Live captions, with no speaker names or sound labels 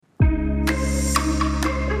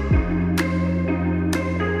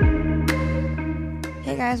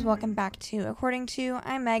guys, welcome back to According To.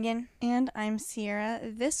 I'm Megan. And I'm Sierra.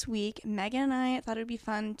 This week, Megan and I thought it would be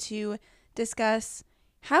fun to discuss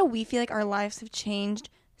how we feel like our lives have changed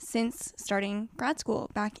since starting grad school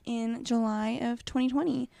back in July of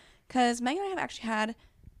 2020. Because Megan and I have actually had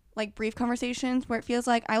like brief conversations where it feels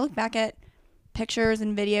like I look back at pictures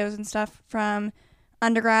and videos and stuff from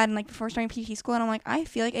undergrad and like before starting PT school, and I'm like, I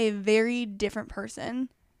feel like a very different person.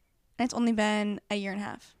 And it's only been a year and a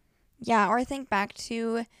half. Yeah, or I think back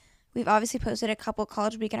to, we've obviously posted a couple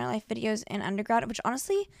college week in our life videos in undergrad, which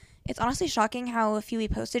it's honestly shocking how few we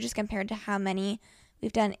posted just compared to how many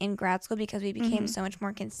we've done in grad school, because we became so much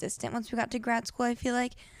more consistent once we got to grad school, I feel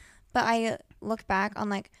like. But I look back on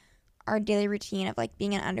like our daily routine of like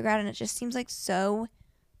being an undergrad, and it just seems like so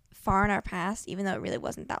far in our past, even though it really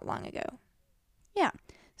wasn't that long ago. Yeah.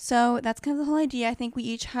 So that's kind of the whole idea. I think we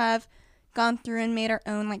each have gone through and made our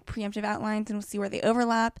own like preemptive outlines, and we'll see where they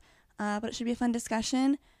overlap. But it should be a fun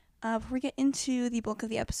discussion. Before we get into the bulk of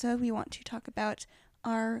the episode, we want to talk about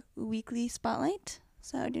our weekly spotlight.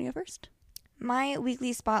 So do you go first? My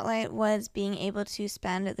weekly spotlight was being able to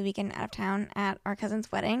spend the weekend out of town at our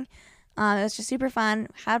cousin's wedding. It was just super fun,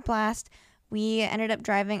 had a blast. We ended up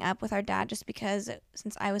driving up with our dad just because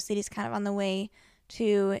since Iowa City's kind of on the way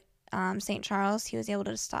to St. Charles, he was able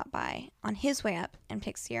to stop by on his way up and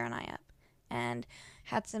pick Sierra and I up, and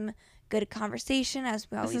had some good conversation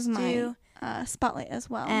as we always do. This is my spotlight as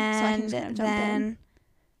well. And so I can just kind of jump in.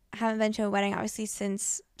 I haven't been to a wedding obviously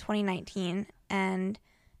since 2019, and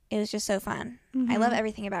it was just so fun. I love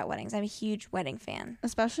everything about weddings. I'm a huge wedding fan.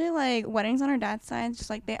 Especially like weddings on our dad's side, just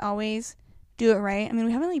like they always do it right. I mean,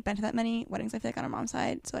 we haven't really been to that many weddings, I feel like, on our mom's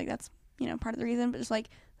side, so like that's, you know, part of the reason. But just like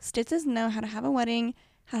Stitzes know how to have a wedding,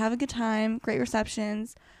 how to have a good time, great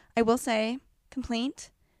receptions. I will say,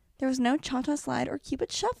 complaint, there was no cha-cha slide or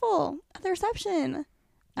Cupid shuffle at the reception.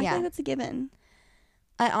 I feel like that's a given.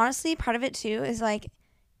 Honestly, part of it too is like,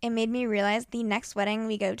 it made me realize the next wedding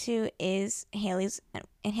we go to is Haley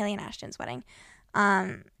and Ashton's wedding.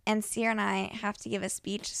 And Sierra and I have to give a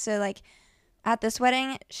speech. So like at this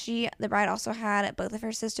wedding, the bride also had both of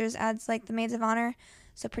her sisters as like the maids of honor.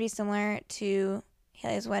 So pretty similar to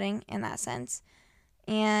Haley's wedding in that sense.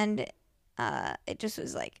 And it just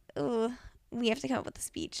was like, ooh, we have to come up with a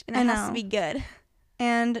speech, and it has to be good.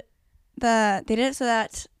 And they did it so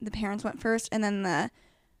that the parents went first, and then the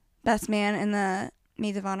best man and the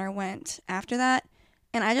maids of honor went after that.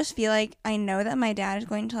 And I just feel like I know that my dad is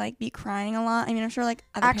going to like be crying a lot. I mean, I'm sure like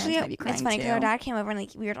other parents might be crying it's funny too. because our dad came over and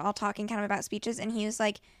like we were all talking kind of about speeches, and he was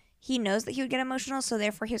like, he knows that he would get emotional, so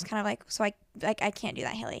therefore he was kind of like, so I can't do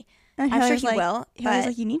that, Haley. And I'm sure he will. He was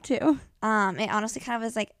like, you need to. It honestly kind of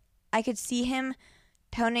was like, I could see him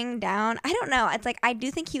toning down. I don't know. It's like, I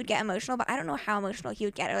do think he would get emotional, but I don't know how emotional he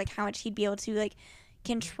would get, or like how much he'd be able to like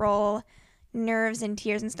control nerves and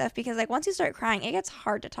tears and stuff, because like once you start crying, it gets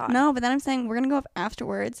hard to talk. No, but then I'm saying we're gonna go up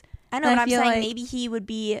afterwards. I know, but I'm saying like, maybe he would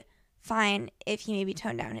be fine if he maybe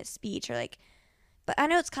toned down his speech, or like, but I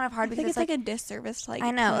know it's kind of hard because it's like a disservice to like,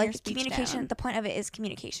 I know, like communication down. The point of it is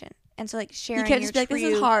communication, and so like sharing, you can't just be like, this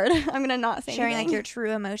is hard. I'm gonna not say sharing anything. like your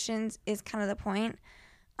true emotions is kind of the point.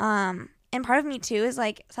 And part of me too is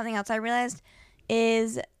like, something else I realized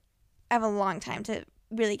is, I have a long time to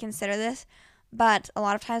really consider this, but a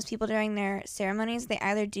lot of times people during their ceremonies, they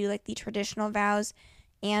either do like the traditional vows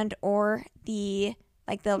and or the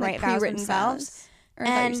like they'll write vows themselves. Or I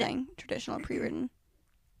thought you were saying traditional pre-written,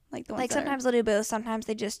 like the ones like sometimes they'll do both. Sometimes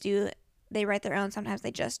they write their own. Sometimes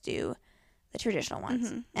they just do the traditional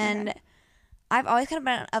ones. And I've always kind of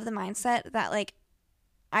been of the mindset that like,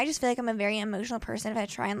 I just feel like I'm a very emotional person if I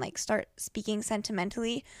try and like start speaking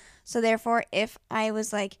sentimentally. So therefore, if I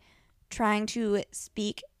was like trying to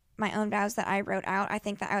speak my own vows that I wrote out, I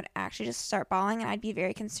think that I would actually just start bawling, and I'd be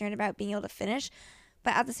very concerned about being able to finish.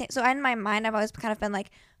 But at the same, so in my mind, I've always kind of been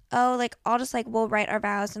like, oh, like I'll just like, we'll write our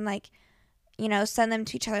vows and like, you know, send them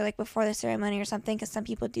to each other like before the ceremony or something, because some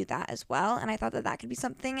people do that as well. And I thought that could be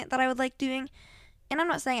something that I would like doing. And I'm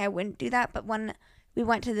not saying I wouldn't do that, but when we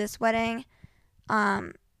went to this wedding,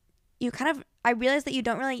 I realized that you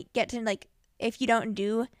don't really get to like, if you don't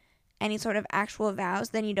do any sort of actual vows,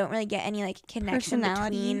 then you don't really get any like connection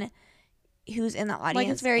between who's in the audience. Like,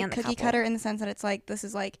 it's very and the cookie couple. cutter in the sense that it's like, this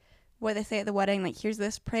is like what they say at the wedding, like here's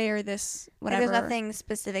this prayer, this whatever. Like, there's nothing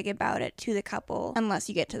specific about it to the couple unless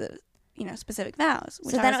you get to the, you know, specific vows.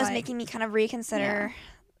 So then it was making me kind of reconsider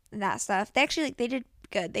that stuff. They actually they did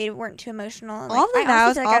good. They weren't too emotional. And, all the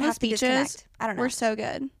vows, like all the speeches I don't know. were so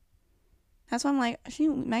good. That's why I'm like,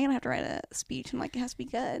 Megan have to write a speech, and like it has to be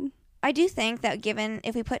good. I do think that given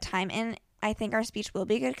if we put time in, I think our speech will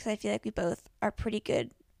be good, because I feel like we both are pretty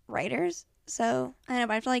good writers. So I know,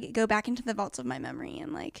 but I have to like go back into the vaults of my memory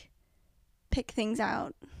and like pick things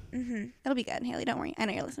out. It'll be good. Haley, don't worry. I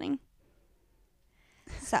know you're listening.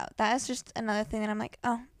 So that is just another thing that I'm like,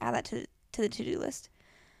 oh, add that to the to-do list.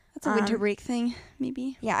 That's a winter break thing,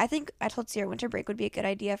 maybe. Yeah, I think I told Sierra winter break would be a good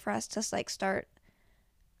idea for us to like start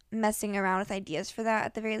messing around with ideas for that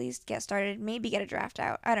at the very least. Get started, maybe get a draft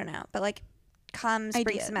out. I don't know, but like come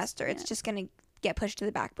spring semester, it's just gonna get pushed to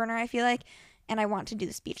the back burner, I feel like, and I want to do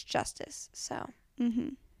the speech justice. So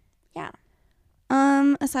yeah.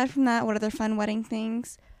 Aside from that, what other fun wedding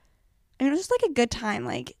things? I mean, it was just like a good time,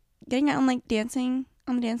 like getting out and like dancing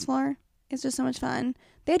on the dance floor. It's just so much fun.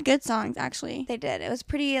 They had good songs, actually. They did. It was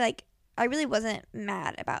pretty, like, I really wasn't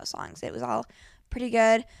mad about songs. It was all pretty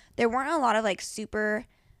good. There weren't a lot of like super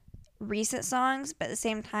recent songs, but at the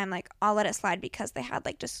same time, like, I'll let it slide because they had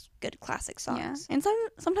like just good classic songs. Yeah. And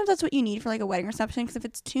sometimes that's what you need for like a wedding reception, because if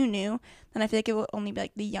it's too new, then I feel like it will only be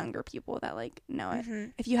like the younger people that like know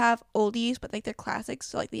it. If you have oldies but like they're classics,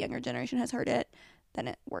 so like the younger generation has heard it, then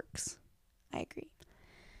it works. I agree.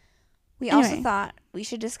 We also thought we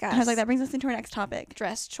should discuss. I was like, that brings us into our next topic.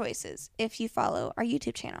 Dress choices, if you follow our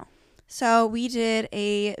YouTube channel. So we did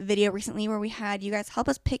a video recently where we had you guys help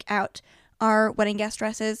us pick out our wedding guest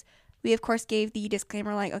dresses. We, of course, gave the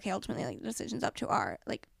disclaimer, like, okay, ultimately, like, the decision's up to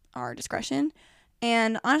our discretion.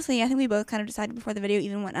 And honestly, I think we both kind of decided before the video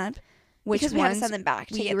even went up which because we had to send them back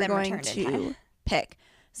to get them returned in time. Pick.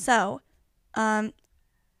 So, I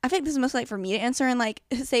think this is mostly like for me to answer and like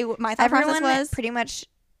say what my thought process was. Pretty much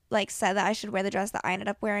like said that I should wear the dress that I ended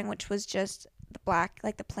up wearing, which was just the black,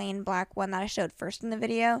 like the plain black one that I showed first in the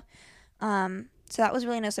video. So that was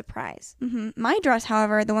really no surprise. My dress,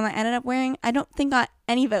 however, the one that I ended up wearing, I don't think got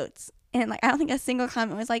any votes. And like I don't think a single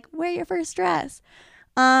comment was like, wear your first dress.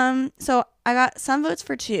 So I got some votes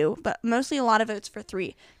for 2, but mostly a lot of votes for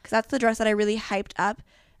 3, because that's the dress that I really hyped up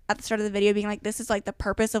at the start of the video, being like, this is like the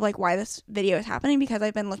purpose of like why this video is happening, because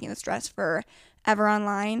I've been looking at this dress forever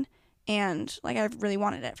online, and like I've really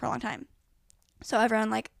wanted it for a long time. So everyone,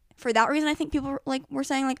 like, for that reason, I think people like were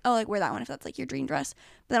saying like, oh, like wear that one if that's like your dream dress.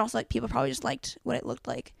 But then also like people probably just liked what it looked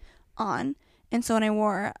like on. And so when I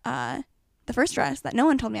wore the first dress that no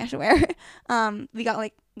one told me I should wear, we got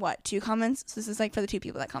like 2 comments. So this is like for the 2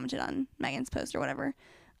 people that commented on Megan's post or whatever,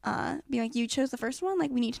 being like, you chose the first one,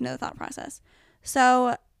 like we need to know the thought process.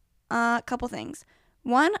 So a couple things.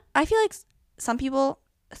 One, I feel like some people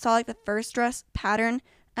saw like the first dress pattern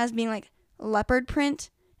as being like leopard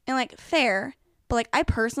print, and like fair, but like I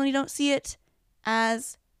personally don't see it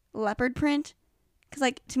as leopard print, because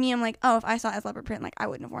like to me I'm like, oh, if I saw it as leopard print, like I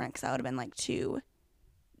wouldn't have worn it, because that would have been like too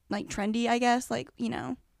like trendy, I guess, like, you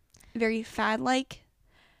know, very fad like.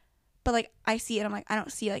 But like I see it, I'm like, I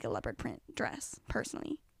don't see like a leopard print dress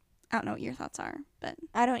personally. I don't know what your thoughts are, but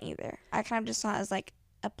I don't either. I kind of just saw it as like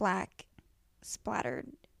a black splattered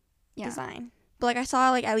design. But like I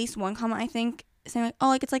saw like at least one comment, I think, saying like, oh,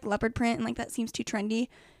 like it's like leopard print and like that seems too trendy.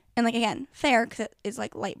 And like, again, fair, because it is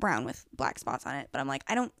like light brown with black spots on it, but I'm like,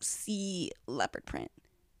 I don't see leopard print.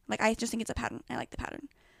 Like I just think it's a pattern. I like the pattern.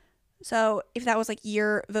 So if that was like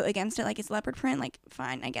your vote against it, like it's leopard print, like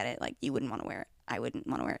fine, I get it. Like you wouldn't want to wear it. I wouldn't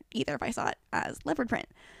want to wear it either if I saw it as leopard print.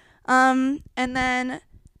 And then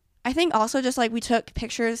I think also just like we took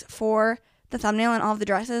pictures for the thumbnail and all of the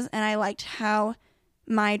dresses, and I liked how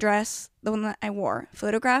my dress, the one that I wore,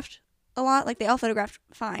 photographed a lot. Like they all photographed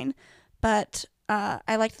fine, but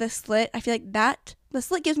I liked the slit. I feel like that the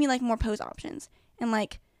slit gives me like more pose options, and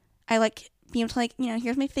like I like being able to like, you know,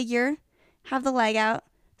 here's my figure, have the leg out.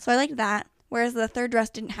 So I liked that. Whereas the third dress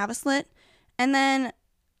didn't have a slit. And then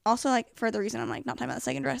also like for the reason I'm like not talking about the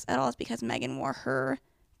second dress at all is because Megan wore her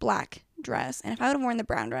black dress, and if I would have worn the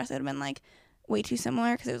brown dress, it would have been like way too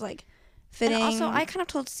similar, because it was like fitting. And also I kind of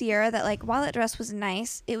told Sierra that like while that dress was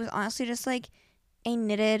nice, it was honestly just like a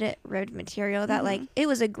knitted ribbed material that like it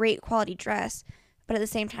was a great quality dress, but at the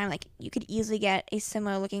same time like you could easily get a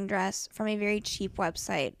similar looking dress from a very cheap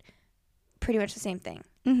website, pretty much the same thing.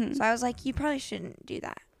 So I was like, you probably shouldn't do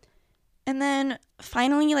that. And then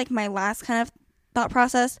finally, like my last kind of thought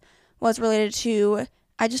process was related to,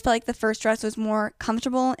 I just felt like the first dress was more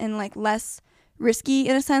comfortable and like less risky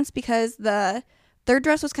in a sense, because the third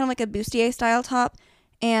dress was kind of like a bustier style top,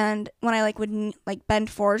 and when I like would like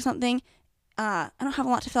bend forward or something, I don't have a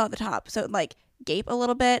lot to fill at the top, so it like gape a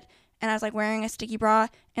little bit, and I was like wearing a sticky bra,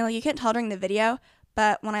 and like you couldn't tell during the video,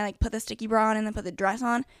 but when I like put the sticky bra on and then put the dress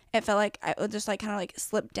on, it felt like I would just like kind of like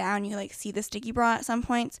slip down. You could like see the sticky bra at some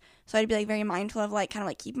points, so I'd be like very mindful of like kind of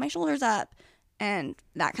like keep my shoulders up and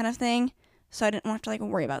that kind of thing, so I didn't want to like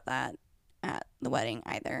worry about that at the wedding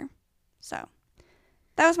either. So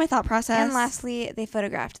that was my thought process. And lastly, they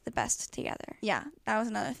photographed the best together. Yeah, that was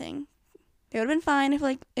another thing. They would have been fine if,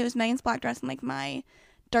 like, it was Megan's black dress and, like, my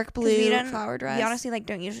dark blue flower dress. We honestly, like,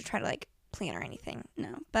 don't usually try to, like, plan or anything.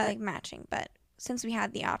 No, but like, matching. But since we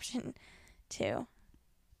had the option to.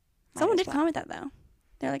 Someone did comment that, though.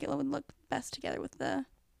 They're like, it would look best together with the,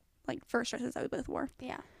 like, first dresses that we both wore.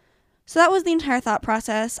 Yeah. So that was the entire thought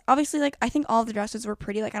process. Obviously, like, I think all of the dresses were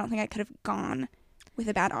pretty. Like, I don't think I could have gone with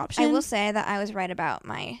a bad option. I will say that I was right about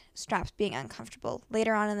my straps being uncomfortable.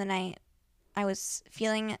 Later on in the night, I was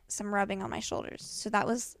feeling some rubbing on my shoulders. So that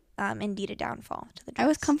was indeed a downfall to the dress. I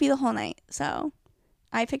was comfy the whole night, so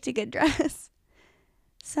I picked a good dress.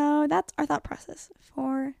 So that's our thought process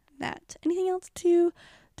for that. Anything else to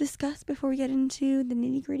discuss before we get into the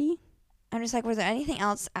nitty gritty? I'm just like, was there anything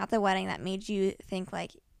else at the wedding that made you think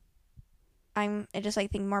like, I just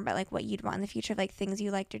like think more about like what you'd want in the future, like things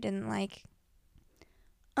you liked or didn't like?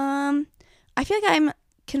 I feel like I'm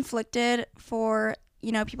conflicted for,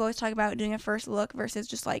 you know, people always talk about doing a first look versus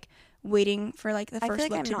just like waiting for like the first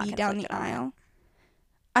look to be down the aisle.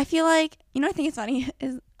 I feel like, you know, I think it's funny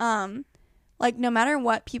is like no matter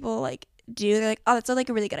what people like do, they're like, oh, that's like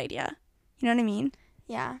a really good idea. You know what I mean?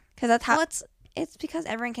 Yeah, because that's how it's because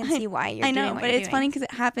everyone can see why you're. I know, doing what but you're it's doing. funny because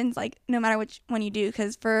it happens like no matter which one you do.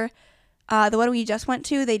 Because for the one we just went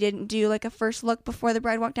to, they didn't do like a first look before the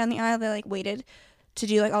bride walked down the aisle. They like waited to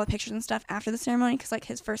do like all the pictures and stuff after the ceremony because like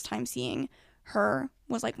his first time seeing her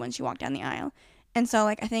was like when she walked down the aisle. And so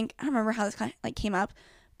like I don't remember how this kind of like came up,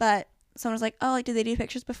 but someone was like, oh, like did they do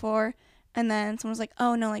pictures before? And then someone was like,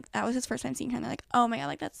 oh no, like that was his first time seeing her. And they're like, oh my god,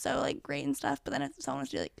 like that's so like great and stuff. But then if someone was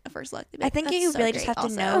to do like a first look, I think you really just have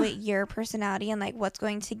to know your personality and like what's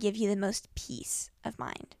going to give you the most peace of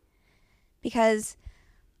mind. Because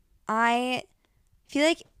I feel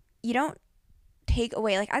like you don't take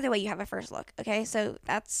away, like either way you have a first look, okay? So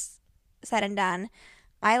that's said and done.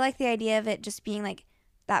 I like the idea of it just being like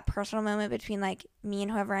that personal moment between like me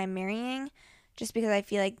and whoever I'm marrying, just because I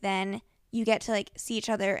feel like then you get to like see each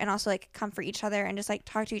other and also like comfort each other and just like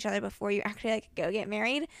talk to each other before you actually like go get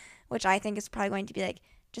married, which I think is probably going to be like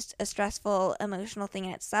just a stressful emotional thing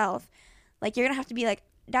in itself. Like you're gonna have to be like,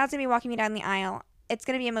 dad's gonna be walking me down the aisle. It's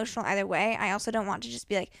gonna be emotional either way. I also don't want to just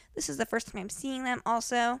be like, this is the first time I'm seeing them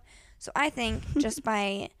also. So I think just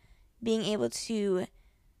by being able to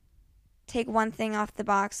take one thing off the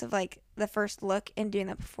box of like the first look and doing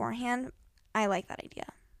that beforehand, I like that idea.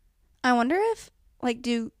 I wonder if like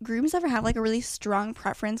do grooms ever have like a really strong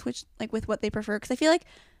preference which like with what they prefer? Because I feel like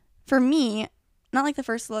for me, not like the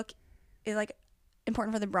first look is like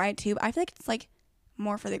important for the bride too, but I feel like it's like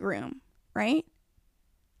more for the groom, right?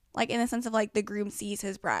 Like in the sense of like the groom sees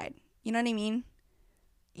his bride. You know what I mean?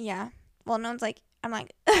 Yeah. Well, no one's like, I'm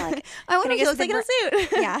like I want to look like in a suit.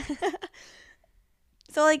 Yeah.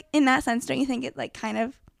 So like in that sense, don't you think it like kind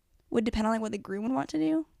of would depend on like what the groom would want to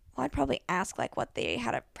do? Well, I'd probably ask like what they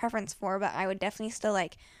had a preference for, but I would definitely still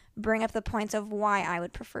like bring up the points of why I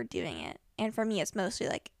would prefer doing it. And for me, it's mostly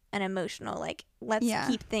like an emotional, like let's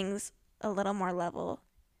keep things a little more level.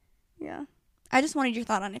 Yeah. I just wanted your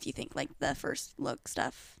thought on if you think like the first look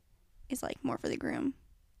stuff is like more for the groom.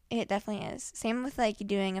 It definitely is. Same with like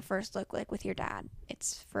doing a first look like with your dad.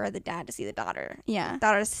 It's for the dad to see the daughter. Yeah. The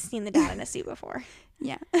daughter's seen the dad in a suit before.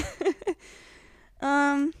 Yeah.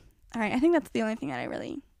 All right. I think that's the only thing that I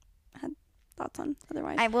really had thoughts on.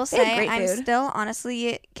 Otherwise, I will say I'm still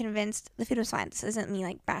honestly convinced the food was fine. This isn't me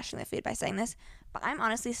like bashing the food by saying this, but I'm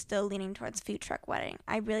honestly still leaning towards food truck wedding.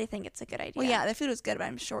 I really think it's a good idea. Well, yeah, the food was good, but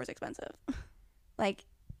I'm sure it's expensive. Like,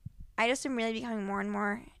 I just am really becoming more and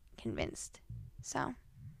more convinced. So.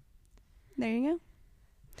 There you go.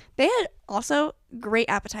 They had also great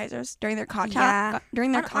appetizers during their cocktail hour.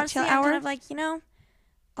 Honestly, I'm kind of like, you know,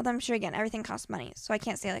 although I'm sure again everything costs money, so I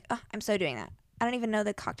can't say like, oh, I'm so doing that. I don't even know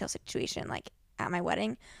the cocktail situation like at my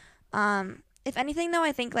wedding. If anything though,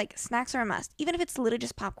 I think like snacks are a must, even if it's literally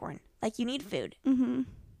just popcorn. Like you need food. Mm-hmm.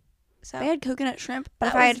 So they had coconut shrimp, but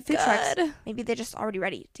if I had food trucks, maybe they're just already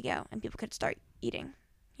ready to go and people could start eating.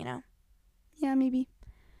 You know? Yeah, maybe.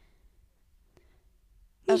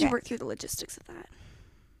 We should work through the logistics of that.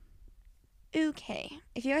 Okay.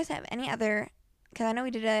 If you guys have any other, because I know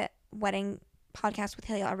we did a wedding podcast with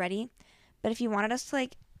Haley already, but if you wanted us to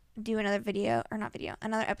like do another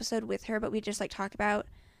another episode with her, but we just like talk about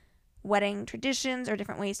wedding traditions or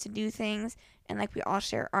different ways to do things, and like we all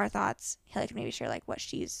share our thoughts, Haley can maybe share like what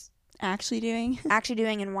she's actually doing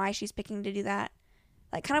and why she's picking to do that.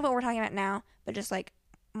 Like kind of what we're talking about now, but just like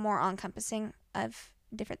more all-encompassing of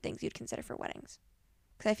different things you'd consider for weddings.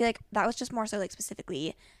 Because I feel like that was just more so like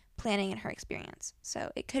specifically planning in her experience.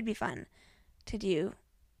 So it could be fun to do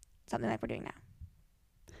something like we're doing now.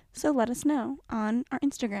 So let us know on our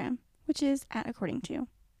Instagram, which is @according to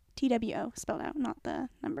TWO spelled out, not the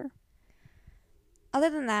number. Other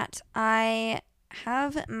than that, I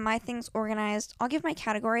have my things organized. I'll give my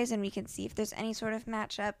categories and we can see if there's any sort of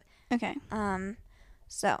matchup. Okay.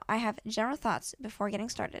 So I have general thoughts before getting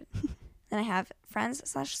started. Then I have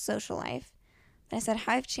friends/social life. Then I said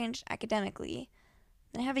how I've changed academically.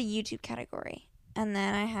 Then I have a YouTube category. And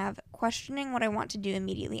then I have questioning what I want to do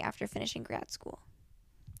immediately after finishing grad school.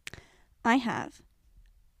 I have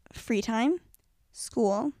free time,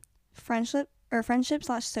 school,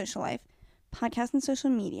 friendship/social life, podcast and social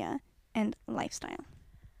media, and lifestyle.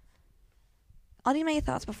 I'll do my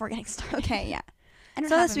thoughts before getting started. Okay, yeah. And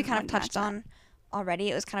so this we kind of touched on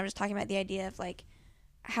already. It was kind of just talking about the idea of like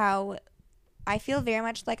how I feel very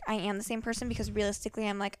much like I am the same person because realistically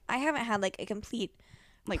I'm like I haven't had like a complete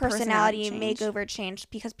like personality makeover change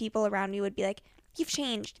because people around me would be like, you've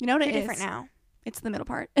changed. You know what You're it different is? now. It's the middle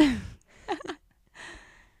part. I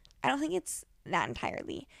don't think it's that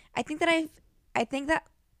entirely. I think that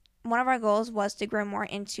one of our goals was to grow more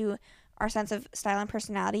into our sense of style and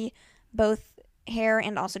personality, both hair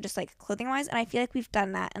and also just like clothing wise, and I feel like we've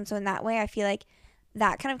done that. And so in that way I feel like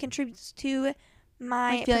that kind of contributes to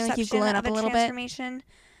my like feeling perception like you've grown of up a little transformation.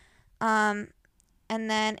 And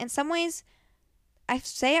then in some ways I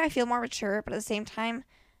feel more mature, but at the same time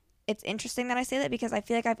it's interesting that I say that because I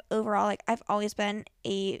feel like I've always been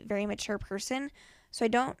a very mature person. So I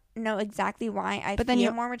don't know exactly why I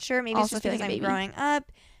feel more mature. Maybe it's just because I'm growing up.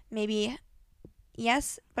 Maybe,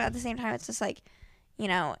 yes. But at the same time, it's just like,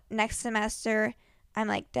 next semester, I'm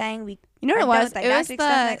like, dang, you know what it was? It was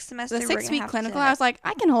next semester, the 6-week clinical. I was like,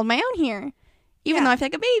 I can hold my own here, even though I feel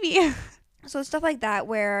like a baby. So stuff like that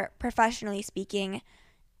where professionally speaking,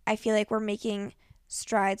 I feel like we're making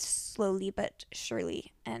strides slowly but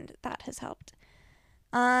surely, and that has helped.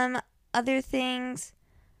 Other things,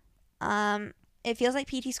 it feels like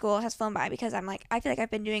PT school has flown by because I feel like I've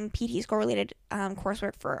been doing PT school related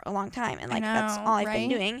coursework for a long time, and that's all I've been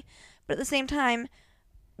doing. But at the same time,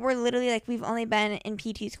 we're literally like we've only been in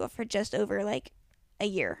PT school for just over like a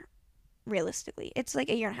year, realistically. It's like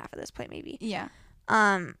a year and a half at this point, maybe. Yeah.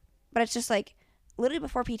 But it's just like literally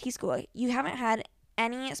before PT school, you haven't had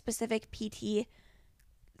any specific PT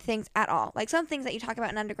things at all. Like some things that you talk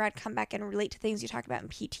about in undergrad come back and relate to things you talk about in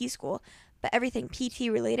PT school, but everything PT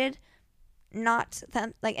related, not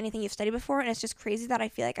like anything you've studied before. And it's just crazy that I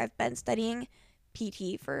feel like I've been studying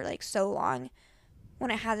PT for like so long when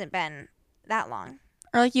it hasn't been that long.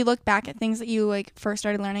 Or like you look back at things that you like first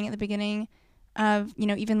started learning at the beginning of,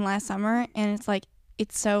 even last summer, and it's like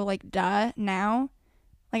it's so like duh now.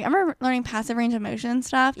 Like I remember learning passive range of motion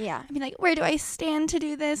stuff. Yeah. I'd be like, where do I stand to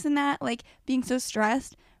do this and that? Like being so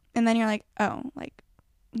stressed. And then you're like, oh, like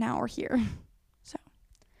now we're here. So.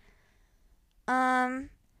 And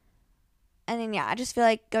then I just feel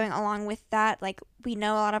like going along with that, like we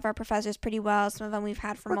know a lot of our professors pretty well. Some of them we've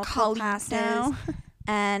had for multiple classes now.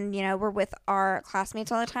 And we're with our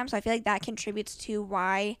classmates all the time. So I feel like that contributes to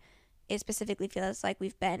why it specifically feels like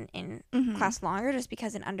we've been in class longer, just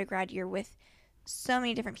because in undergrad you're with so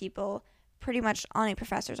many different people, pretty much only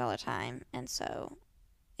professors all the time. And so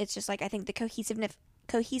it's just like I think the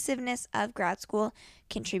cohesiveness of grad school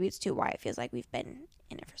contributes to why it feels like we've been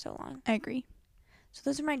in it for so long. I agree. So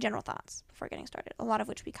those are my general thoughts before getting started, a lot of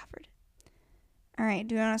which we covered. All right,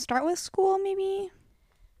 do you want to start with school maybe?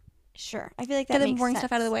 Sure. I feel like that makes sense. Get the boring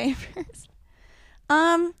stuff out of the way first.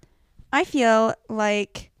 I feel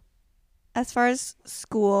like as far as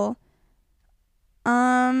school,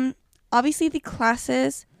 obviously the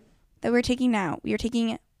classes that we're taking now, we are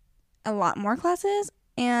taking a lot more classes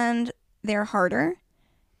and they're harder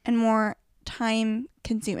and more time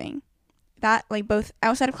consuming. That like both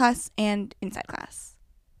outside of class and inside class.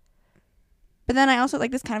 But then I also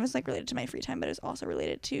like this kind of is like related to my free time, but it's also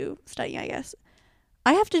related to studying, I guess.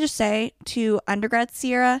 I have to just say to undergrad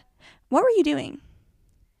Sierra, what were you doing?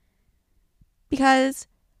 Because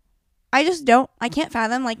I can't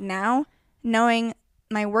fathom like now knowing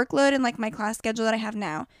my workload and like my class schedule that I have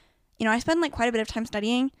now. I spend like quite a bit of time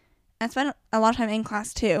studying and I spend a lot of time in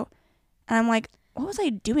class too. And I'm like, what was I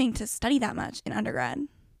doing to study that much in undergrad?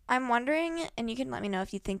 I'm wondering, and you can let me know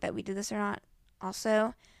if you think that we did this or not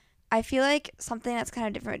also. I feel like something that's kind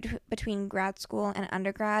of different between grad school and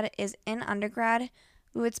undergrad is in undergrad,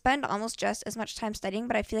 we would spend almost just as much time studying,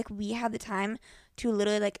 but I feel like we had the time to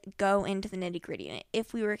literally like go into the nitty gritty. And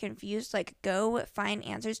if we were confused, like go find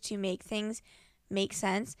answers to make things make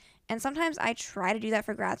sense. And sometimes I try to do that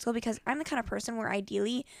for grad school because I'm the kind of person where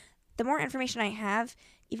ideally the more information I have,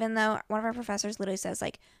 even though one of our professors literally says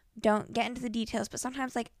like, don't get into the details, but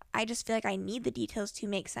sometimes like I just feel like I need the details to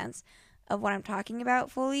make sense of what I'm talking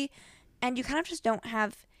about fully. And you kind of just don't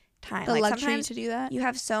have time. The like luxury sometimes to do that. You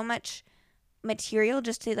have so much material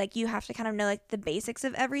just to like, you have to kind of know like the basics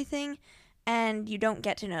of everything, and you don't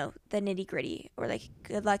get to know the nitty gritty, or like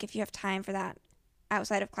good luck if you have time for that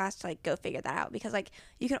outside of class to like go figure that out, because like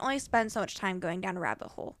you can only spend so much time going down a rabbit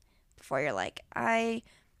hole before you're like, I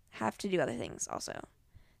have to do other things also.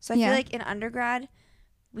 So I feel like in undergrad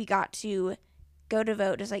we got to go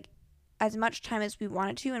devote just like as much time as we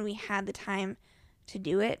wanted to, and we had the time to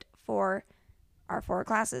do it for our 4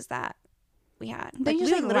 classes that we had. Like,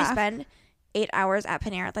 we would literally spend 8 hours at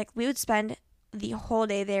Panera. Like, we would spend the whole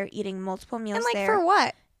day there eating multiple meals and like there. for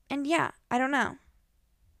what? And yeah, I don't know.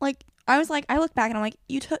 Like, I look back and I'm like,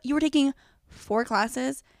 you were taking 4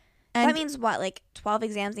 classes, and that means what, like 12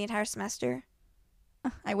 exams the entire semester?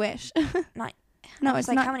 I wish. Not. No, it's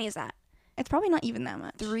like not. How many is that? It's probably not even that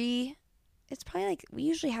much. 3. It's probably like, we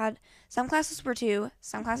usually had, some classes were 2,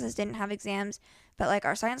 some classes didn't have exams, but like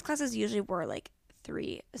our science classes usually were like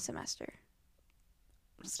 3 a semester.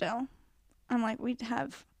 Still, I'm like, we'd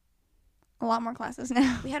have a lot more classes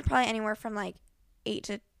now. We had probably anywhere from like 8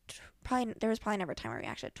 to there was probably never a time where we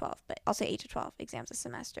actually had 12, but I'll say 8 to 12 exams a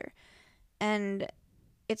semester. And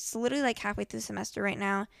it's literally like halfway through the semester right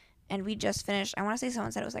now, and we just finished, I want to say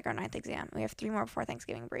someone said it was like our 9th exam. We have 3 more before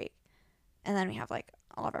Thanksgiving break, and then we have like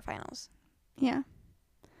all of our finals. Yeah.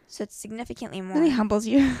 So it's significantly more. Really humbles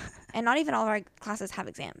you. And not even all of our classes have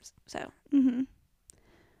exams, so.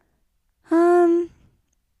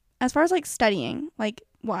 As far as like studying, like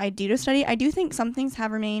what I do to study, I do think some things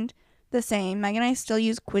have remained the same. Meg and I still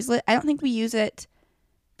use Quizlet. I don't think we use it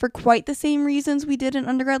for quite the same reasons we did in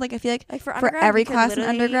undergrad. Like, I feel like for every class in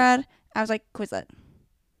undergrad, I was like, Quizlet.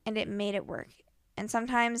 And it made it work. And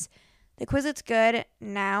sometimes the Quizlet's good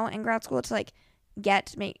now in grad school to like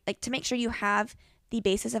to make sure you have the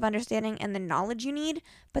basis of understanding and the knowledge you need,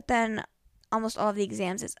 but then almost all of the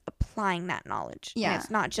exams is applying that knowledge. Yeah. And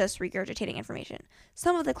it's not just regurgitating information.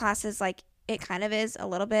 Some of the classes, like, it kind of is a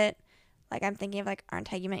little bit. Like, I'm thinking of like our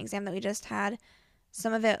integument exam that we just had.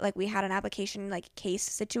 Some of it, like, we had an application like case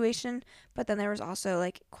situation, but then there was also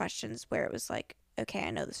like questions where it was like, okay,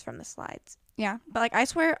 I know this from the slides. Yeah. But like, I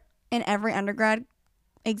swear in every undergrad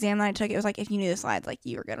exam that I took, it was like, if you knew the slides, like,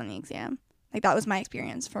 you were good on the exam. Like, that was my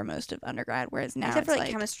experience for most of undergrad, whereas now except for like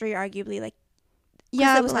chemistry, arguably, like,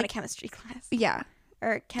 yeah, it was not a chemistry class. Yeah.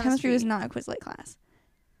 Or chemistry was not a Quizlet class.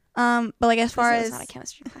 But like, as far as not a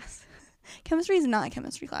chemistry class. Chemistry is not a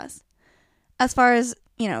chemistry class. As far as,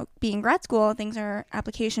 you know, being grad school, things are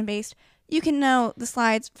application based. You can know the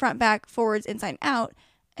slides front, back, forwards, inside, and out,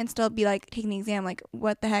 and still be like taking the exam like,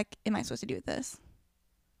 what the heck am I supposed to do with this?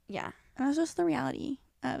 Yeah. And that's just the reality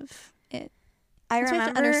of it. I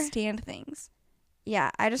remember to understand things.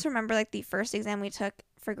 Yeah, I just remember like the first exam we took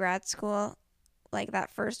for grad school, like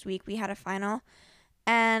that first week we had a final,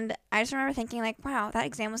 and I just remember thinking like, wow, that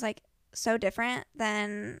exam was like so different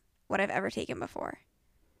than what I've ever taken before.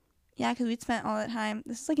 Yeah, because we'd spent all that time,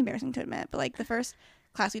 this is like embarrassing to admit, but like the first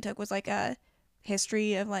class we took was like a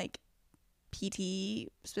history of like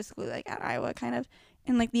PT, specifically like at Iowa kind of,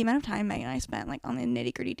 and like the amount of time Meg and I spent like on the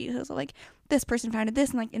nitty gritty details of like, this person founded this,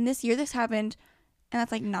 and like in this year this happened, and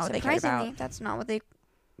that's like not what they cared about. That's not what they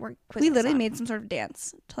were quizzing. We literally made some sort of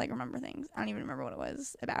dance to like remember things. I don't even remember what it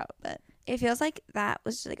was about, but it feels like that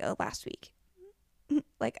was just like last week,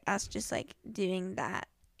 like us just like doing that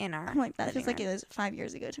in our. I'm like, that feels like it was 5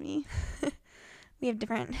 years ago to me. We have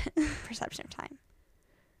different perception of time.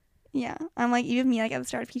 Yeah, I'm like, even me like at the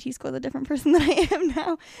start of PT school is a different person than I am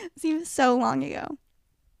now. It seems so long ago.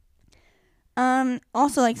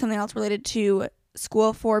 Also like something else related to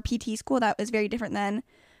school for PT school that was very different than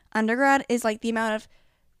undergrad is like the amount of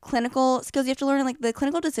clinical skills you have to learn. Like the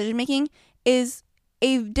clinical decision making is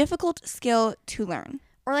a difficult skill to learn.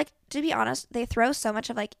 Or like, to be honest, they throw so much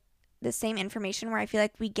of like the same information where I feel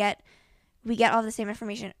like we get all the same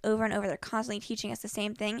information over and over. They're constantly teaching us the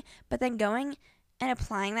same thing, but then going and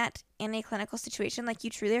applying that in a clinical situation, like you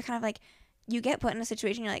truly are kind of like, you get put in a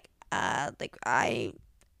situation, you're like,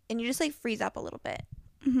 and you just like freeze up a little bit.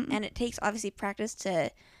 Mm-hmm. And it takes obviously practice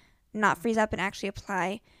to not freeze up and actually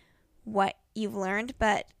apply what you've learned,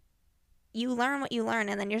 but you learn what you learn,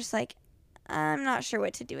 and then you're just like, I'm not sure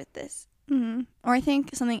what to do with this. Mm-hmm. Or I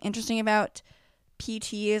think something interesting about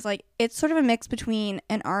PT is like, it's sort of a mix between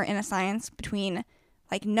an art and a science, between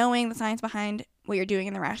like knowing the science behind what you're doing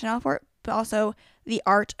and the rationale for it, but also the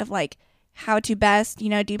art of like how to best, you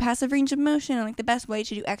know, do passive range of motion and like the best way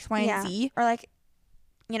to do X, Y, and Z. Or like,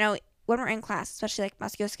 you know, when we're in class, especially like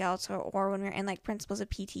musculoskeletal, or when we're in like principles of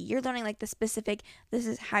PT, you're learning like the specific, this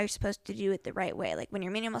is how you're supposed to do it the right way. Like when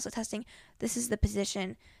you're manual muscle testing, this is the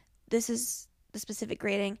position, this is the specific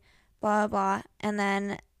grading, blah, blah, blah. And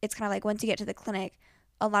then it's kind of like once you get to the clinic,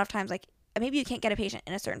 a lot of times like maybe you can't get a patient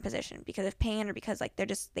in a certain position because of pain or because like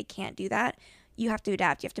they can't do that. You have to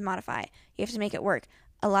adapt. You have to modify. You have to make it work.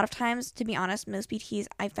 A lot of times, to be honest, most PTs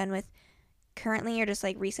I've been with currently or just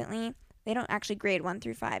like recently, they don't actually grade 1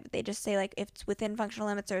 through 5. They just say like if it's within functional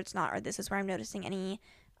limits or it's not, or this is where I'm noticing any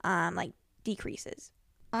like decreases.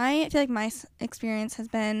 I feel like my experience has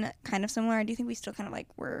been kind of similar. I do think we still kind of like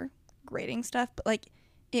were grading stuff, but like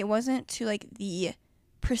it wasn't to like the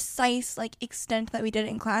precise like extent that we did it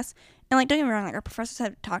in class. And like don't get me wrong, like our professors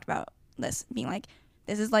have talked about this being like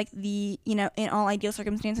this is like the, you know, in all ideal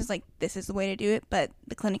circumstances, like this is the way to do it, but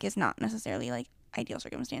the clinic is not necessarily like ideal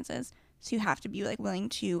circumstances. So you have to be like willing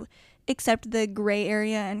to accept the gray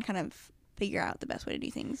area and kind of figure out the best way to do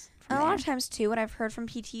things. A lot of times too, what I've heard from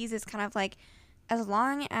PTs is kind of like, as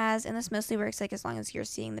long as, and this mostly works like as long as you're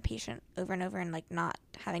seeing the patient over and over and like not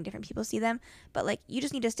having different people see them, but like you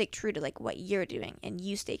just need to stick true to like what you're doing and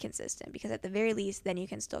you stay consistent, because at the very least then you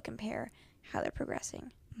can still compare how they're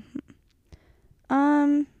progressing. Mm-hmm.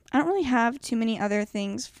 I don't really have too many other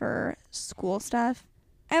things for school stuff.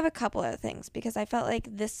 I have a couple other things because I felt like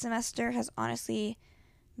this semester has honestly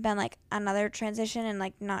been like another transition, and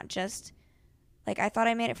like not just like I thought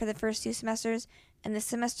I made it for the first 2 semesters, and this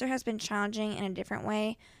semester has been challenging in a different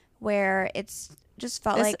way where it's just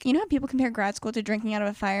felt like, you know how people compare grad school to drinking out of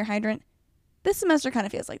a fire hydrant? This semester kind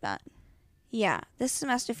of feels like that. Yeah, this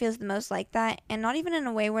semester feels the most like that, and not even in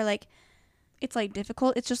a way where like it's like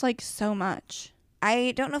difficult. It's just like so much.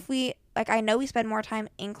 I don't know if we, like, I know we spend more time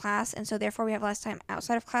in class, and so therefore we have less time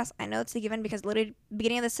outside of class. I know it's a given because literally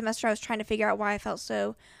beginning of the semester I was trying to figure out why I felt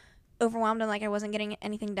so overwhelmed and like I wasn't getting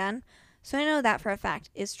anything done. So I know that for a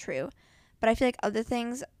fact is true. But I feel like other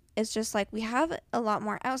things is just like we have a lot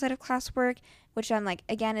more outside of class work, which I'm like,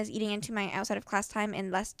 again, is eating into my outside of class time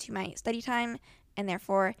and less to my study time, and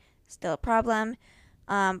therefore still a problem.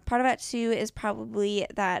 Part of it too is probably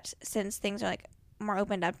that since things are like more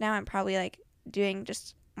opened up now, I'm probably like doing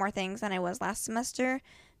just more things than I was last semester,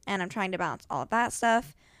 and I'm trying to balance all of that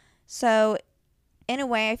stuff. So in a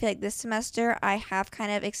way, I feel like this semester I have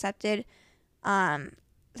kind of accepted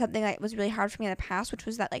something that was really hard for me in the past, which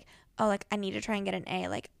was that like, oh, like I need to try and get an A,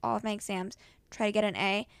 like all of my exams, try to get an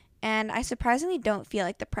A, and I surprisingly don't feel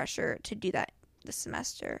like the pressure to do that this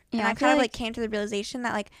semester. Yeah, and I kind of like came to the realization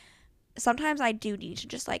that like sometimes I do need to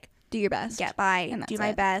just like do your best, get by, do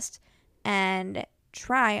my best, and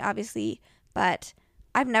try, obviously. But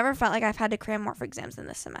I've never felt like I've had to cram more for exams than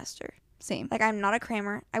this semester. Same. Like, I'm not a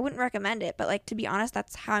crammer. I wouldn't recommend it, but like, to be honest,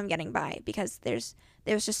 that's how I'm getting by, because there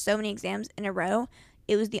was just so many exams in a row.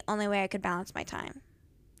 It was the only way I could balance my time.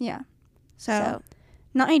 Yeah. So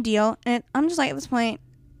not ideal. And I'm just like, at this point,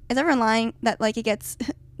 is everyone lying that like it gets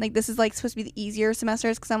like this is like supposed to be the easier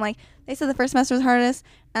semesters? Because I'm like, they said the first semester was hardest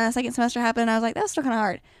and the second semester happened and I was like, that was still kind of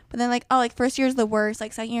hard. But then like, oh, like first year is the worst,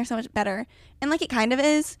 like second year is so much better. And like it kind of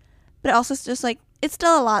is, but it also is just like, it's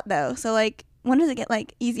still a lot though. So like, when does it get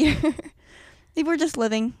like easier? Like, we're just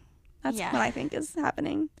living. That's what I think is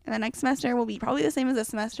happening. And the next semester will be probably the same as this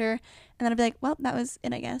semester. And then I'll be like, well, that was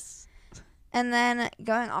it, I guess. And then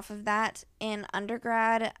going off of that, in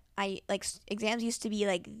undergrad, I like exams used to be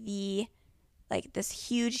like this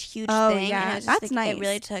huge thing. Yeah, and it was just, that's nice. It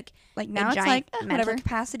really took like now a it's giant like mental whatever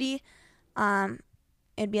capacity.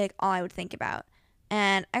 It'd be like all I would think about.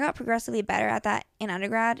 And I got progressively better at that in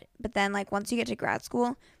undergrad. But then like once you get to grad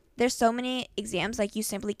school, there's so many exams like you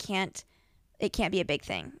simply can't. It can't be a big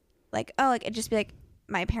thing. Like, oh, like, it'd just be like,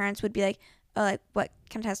 my parents would be like, oh, like, what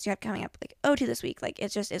kind of tests do you have coming up? Like, O2 this week. Like,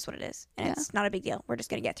 it just is what it is. And it's not a big deal. We're just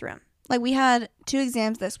going to get through them. Like, we had 2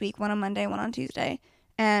 exams this week, one on Monday, one on Tuesday.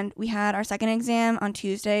 And we had our second exam on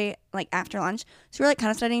Tuesday, like, after lunch. So we were, like,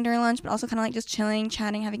 kind of studying during lunch, but also kind of, like, just chilling,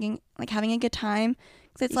 chatting, having a good time.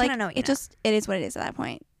 Because it's, like, it is what it is at that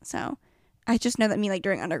point. So I just know that me, like,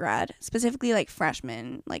 during undergrad, specifically, like,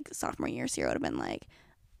 freshman, like, sophomore year, Sierra would have been, like,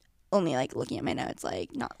 only like looking at my notes,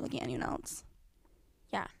 like not looking at anyone else.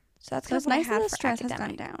 Yeah, so that's kind of nice that the stress has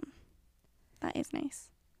gone down. That is nice.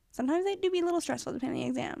 Sometimes they do be a little stressful depending on the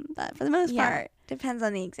exam, but for the most part, depends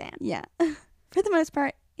on the exam. Yeah, for the most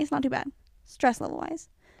part, it's not too bad, stress level wise.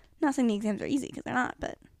 Not saying the exams are easy because they're not,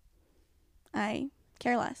 but I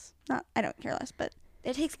care less. I don't care less, but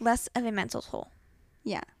it takes less of a mental toll.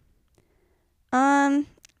 Yeah.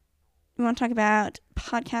 We want to talk about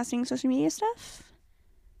podcasting, social media stuff.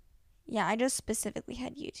 Yeah, I just specifically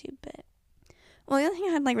had YouTube, but... Well, the other thing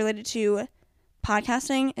I had, like, related to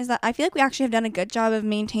podcasting is that I feel like we actually have done a good job of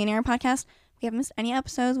maintaining our podcast. We haven't missed any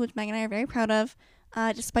episodes, which Meg and I are very proud of.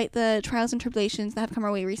 Despite the trials and tribulations that have come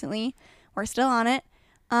our way recently, we're still on it.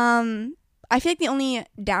 I feel like the only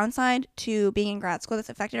downside to being in grad school that's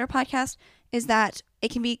affected our podcast is that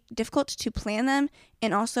it can be difficult to plan them,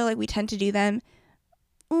 and also like we tend to do them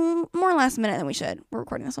more last minute than we should. We're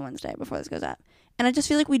recording this on Wednesday before this goes up, and I just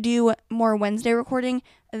feel like we do more Wednesday recording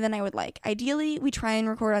than I would like. Ideally, we try and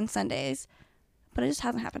record on Sundays, but it just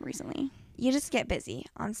hasn't happened recently. You just get busy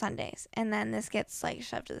on Sundays, and then this gets like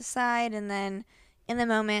shoved to the side, and then in the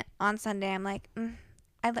moment on Sunday I'm like,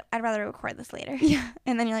 I'd rather record this later. Yeah,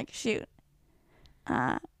 and then you're like, shoot.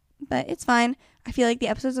 But it's fine. I feel like the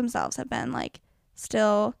episodes themselves have been like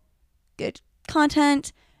still good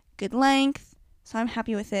content, good length, so I'm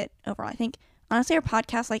happy with it overall. I think honestly our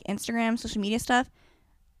podcast, like Instagram, social media stuff,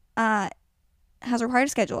 has required a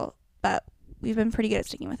schedule, but we've been pretty good at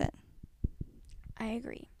sticking with it. I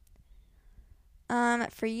agree.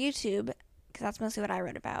 For YouTube, because that's mostly what I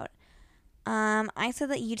wrote about, I said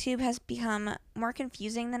that YouTube has become more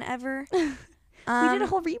confusing than ever. We did a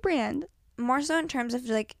whole rebrand. More so in terms of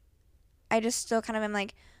like, I just still kind of am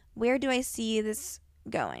like, where do I see this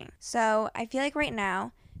going? So I feel like right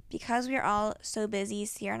now, because we are all so busy,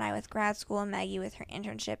 Sierra and I with grad school, and Maggie with her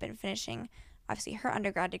internship and finishing obviously her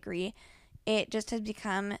undergrad degree, it just has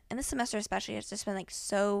become, and this semester especially, it's just been like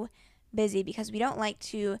so busy because we don't like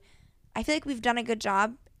to, I feel like we've done a good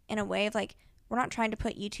job in a way of like, we're not trying to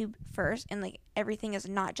put YouTube first, and like everything is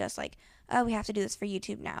not just like, oh, we have to do this for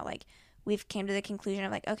YouTube now. Like we've came to the conclusion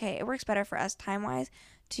of like, okay, it works better for us time-wise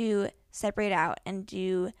to separate out and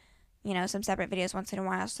do, you know, some separate videos once in a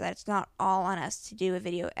while so that it's not all on us to do a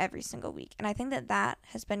video every single week. And I think that that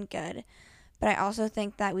has been good. But I also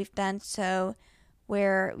think that we've done so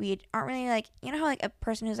where we aren't really like, you know how like a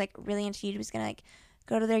person who's like really into YouTube is going to like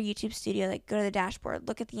go to their YouTube studio, like go to the dashboard,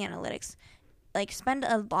 look at the analytics, like spend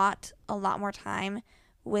a lot more time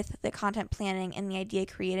with the content planning and the idea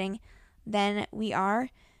creating than we are.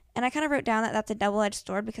 And I kind of wrote down that that's a double-edged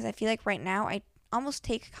sword because I feel like right now I almost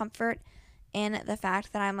take comfort in the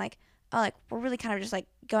fact that I'm like, oh, like we're really kind of just like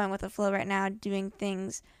going with the flow right now, doing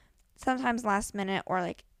things sometimes last minute or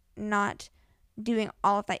like not doing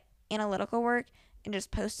all of that analytical work and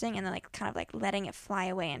just posting and then like kind of like letting it fly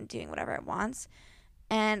away and doing whatever it wants.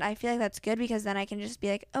 And I feel like that's good because then I can just be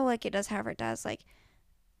like, oh, like it does however it does. Like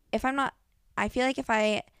if I'm not, I feel like if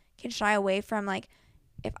I can shy away from like,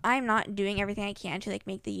 if I'm not doing everything I can to like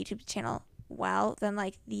make the YouTube channel well, then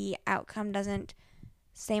like the outcome doesn't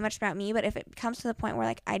say much about me. But if it comes to the point where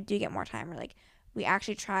like I do get more time or like we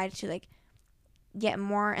actually try to like get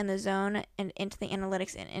more in the zone and into the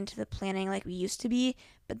analytics and into the planning like we used to be,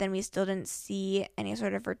 but then we still didn't see any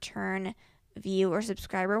sort of return view or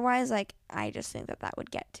subscriber wise, like I just think that that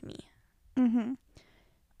would get to me.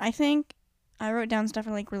 I think I wrote down stuff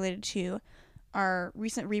like related to our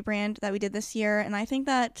recent rebrand that we did this year, and I think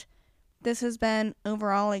that this has been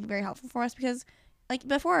overall like very helpful for us because like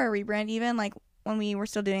before our rebrand, even like when we were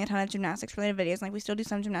still doing a ton of gymnastics related videos, like we still do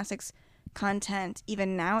some gymnastics content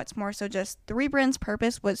even now, it's more so just the rebrand's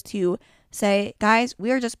purpose was to say, guys,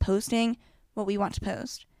 we are just posting what we want to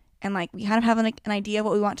post, and like we kind of have an idea of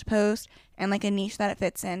what we want to post and like a niche that it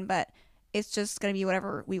fits in, but it's just going to be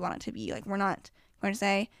whatever we want it to be. Like we're not going to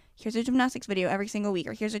say here's a gymnastics video every single week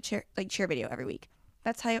or here's a cheer video every week.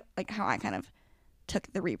 That's how I kind of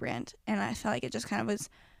took the rebrand, and I felt like it just kind of was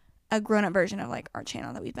a grown-up version of like our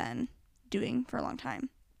channel that we've been doing for a long time.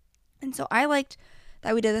 And so I liked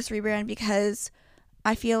that we did this rebrand because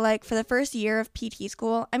I feel like for the first year of PT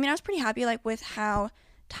school, I mean, I was pretty happy like with how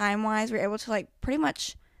time-wise we were able to like pretty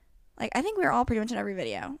much, like I think we were all pretty much in every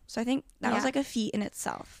video. So I think that was like a feat in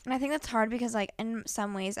itself. And I think that's hard because like in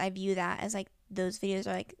some ways I view that as like those videos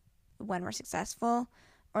are like when we're successful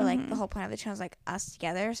or like the whole point of the channel is like us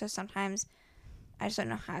together. So sometimes I just don't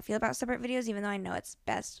know how I feel about separate videos, even though I know it's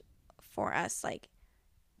best for us like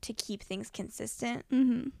to keep things consistent.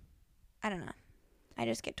 I don't know. I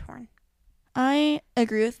just get torn. I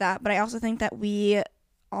agree with that, but I also think that we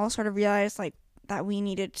all sort of realized like that we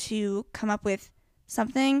needed to come up with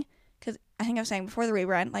something, because I think I was saying before the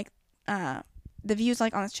rebrand, like the views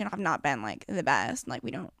like on this channel have not been like the best. Like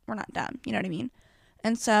we're not dumb, you know what I mean?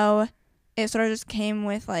 And so it sort of just came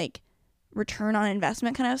with like return on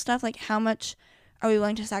investment kind of stuff. Like how much are we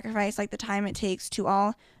willing to sacrifice like the time it takes to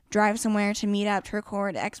all drive somewhere to meet up to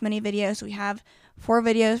record X many videos. So we have 4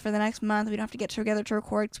 videos for the next month. We don't have to get together to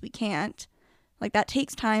record because we can't. Like that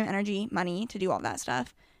takes time, energy, money to do all that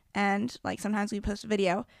stuff. And like sometimes we post a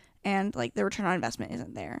video and like the return on investment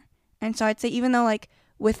isn't there. And so I'd say even though like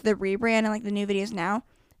with the rebrand and like the new videos now,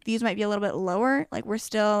 views might be a little bit lower, like we're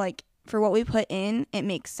still like for what we put in, it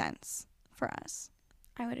makes sense for us.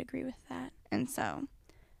 I would agree with that. And so,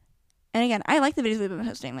 and again, I like the videos we've been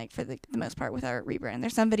posting like for the most part with our rebrand.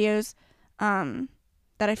 There's some videos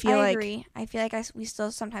that I feel like... I agree. I feel like we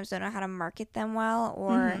still sometimes don't know how to market them well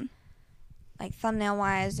or like thumbnail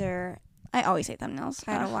wise or I always say thumbnails.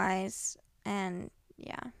 title wise, and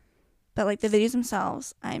yeah. But like the videos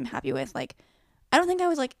themselves, I'm happy with. Like, I don't think I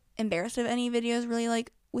was like embarrassed of any videos really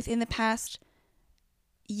like within the past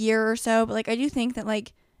year or so, but like I do think that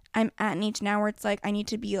like I'm at an age now where it's like I need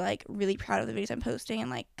to be like really proud of the videos I'm posting and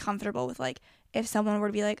like comfortable with like if someone were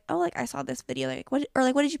to be like, oh, like I saw this video, like what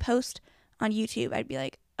did you post on YouTube? I'd be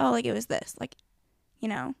like, oh, like it was this. Like, you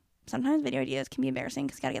know, sometimes video ideas can be embarrassing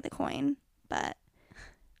because you gotta get the coin, but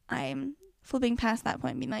I'm flipping past that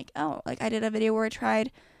point and being like, oh, like I did a video where I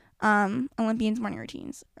tried Olympians morning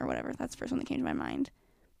routines or whatever. That's the first one that came to my mind.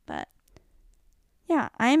 But yeah,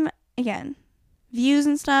 I'm, again, views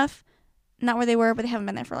and stuff, not where they were, but they haven't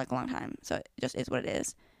been there for like a long time. So it just is what it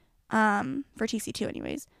is. For TC2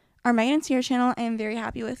 anyways. Our Megan and Sierra channel, I am very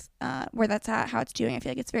happy with where that's at, how it's doing. I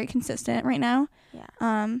feel like it's very consistent right now.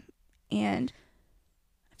 Yeah. And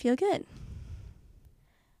I feel good.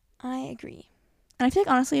 I agree. And I feel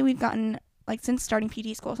like honestly we've gotten, like since starting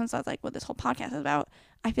PT school, since that's like what this whole podcast is about,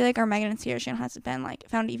 I feel like our Megan and Sierra channel has been like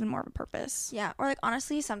found even more of a purpose. Yeah. Or like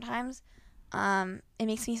honestly, sometimes it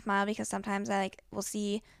makes me smile because sometimes I like will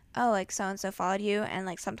see, oh, like so and so followed you, and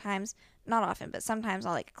like sometimes, not often, but sometimes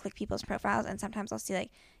I'll like click people's profiles, and sometimes I'll see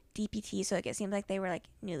like DPT, so like it seems like they were like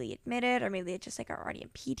newly admitted, or maybe they just like are already in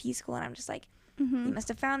PT school, and I'm just like, you must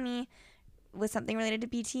have found me with something related to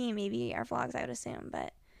PT, maybe our vlogs, I would assume.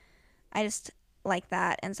 But I just like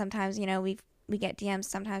that. And sometimes, you know, we get DMs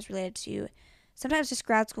sometimes related to sometimes just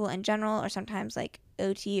grad school in general, or sometimes like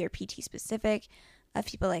OT or PT specific, of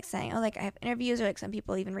people like saying, oh, like I have interviews, or like some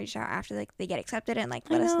people even reach out after like they get accepted and like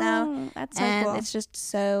let us know. That's so and cool. It's just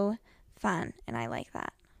so fun, and I like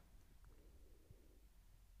that.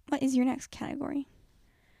 What is your next category?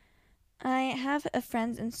 I have a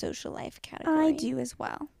friends and social life category. I do as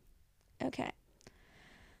well. Okay.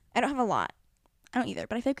 I don't have a lot. I don't either,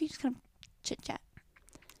 but I feel like we just kind of chit chat.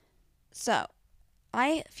 So,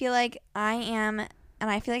 I feel like I am, and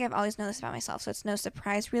I feel like I've always known this about myself, so it's no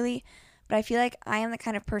surprise really, but I feel like I am the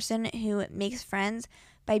kind of person who makes friends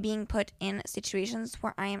by being put in situations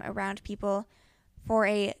where I am around people for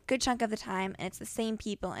a good chunk of the time, and it's the same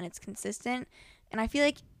people, and it's consistent. And I feel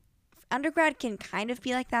like undergrad can kind of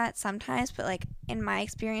be like that sometimes, but like in my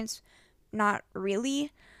experience, not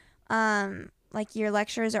really. Like your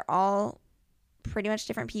lectures are all pretty much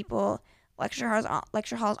different people. Lecture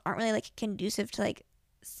halls aren't really like conducive to like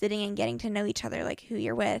sitting and getting to know each other, like who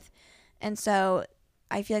you're with. And so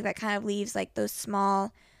I feel like that kind of leaves like those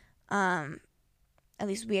small, at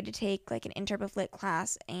least we had to take like an interp of lit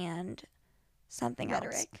class and something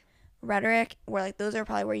else. Rhetoric, where like those are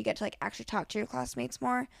probably where you get to like actually talk to your classmates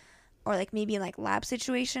more, or like maybe in like lab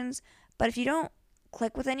situations. But if you don't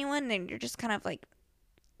click with anyone, then you're just kind of like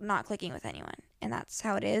not clicking with anyone, and that's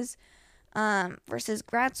how it is. Versus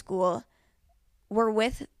grad school,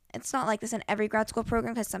 it's not like this in every grad school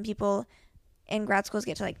program, because some people in grad schools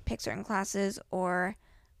get to like pick certain classes or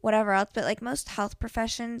whatever else, but like most health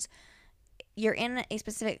professions, you're in a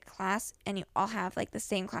specific class and you all have like the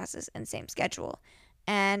same classes and same schedule.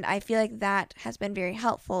 And I feel like that has been very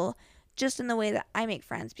helpful just in the way that I make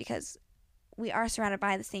friends, because we are surrounded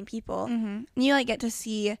by the same people. You like get to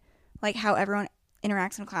see like how everyone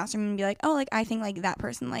interacts in a classroom and be like, oh, like I think like that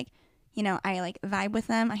person, like, you know, I like vibe with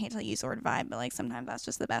them. I hate to like, use the word vibe, but like sometimes that's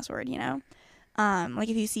just the best word, you know. Like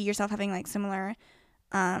if you see yourself having like similar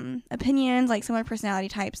opinions, like similar personality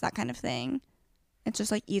types, that kind of thing, it's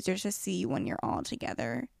just like easier to see when you're all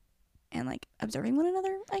together and like observing one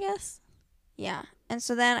another, I guess. Yeah. And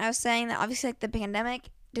so then I was saying that obviously like the pandemic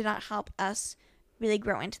did not help us really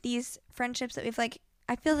grow into these friendships that we've like,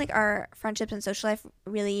 I feel like our friendships and social life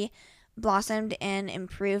really blossomed and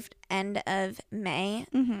improved end of May.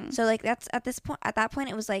 So like that's at that point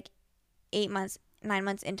it was like 9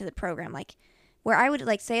 months into the program, like where I would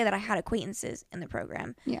like say that I had acquaintances in the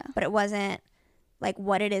program, but it wasn't like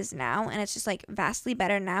what it is now, and it's just like vastly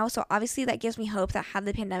better now. So obviously that gives me hope that had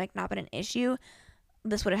the pandemic not been an issue,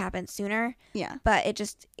 this would have happened sooner. But it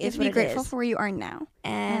just is what it is. Be grateful for where you are now,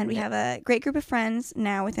 and we have a great group of friends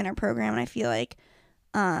now within our program. And I feel like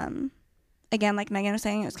again, like Megan was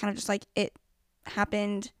saying, it was kind of just like it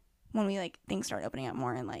happened when we like things started opening up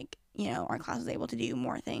more, and like, you know, our class was able to do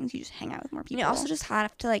more things. You just hang out with more people. You also just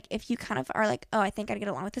have to like, if you kind of are like, oh, I think I'd get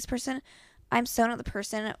along with this person, I'm so not the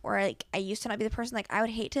person, or like I used to not be the person, like I would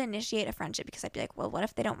hate to initiate a friendship because I'd be like, well, what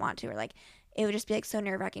if they don't want to, or like it would just be like so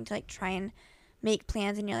nerve-wracking to like try and make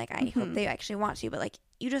plans, and you're like, I hope they actually want to, but like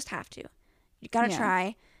you just have to, you gotta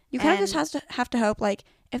try. You kind of just have to hope, like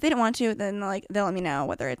if they don't want to, then like they'll let me know,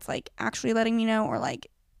 whether it's like actually letting me know or like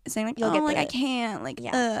saying like, oh, like I can't, like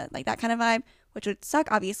like that kind of vibe, which would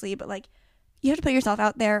suck obviously, but like you have to put yourself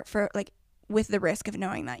out there for like with the risk of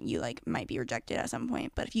knowing that you like might be rejected at some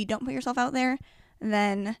point. But if you don't put yourself out there,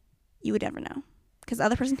 then you would never know, because the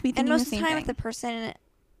other person could be thinking the same thing. And most of the time, if the person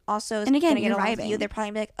also is and again, gonna get along with you, they're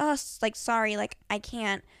probably be like, oh, like, sorry, like, I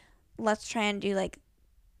can't. Let's try and do like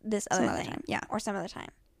this other thing, time. Yeah, or some other time.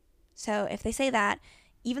 So if they say that,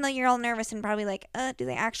 even though you're all nervous and probably like, do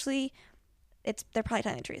they actually? They're probably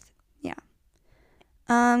telling the truth. Yeah.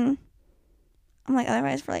 I'm like,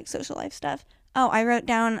 otherwise for like social life stuff. Oh, I wrote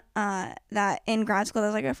down that in grad school that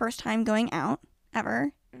was like my first time going out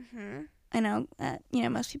ever. Mm-hmm. I know that, you know,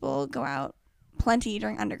 most people go out plenty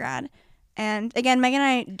during undergrad. And again, Megan and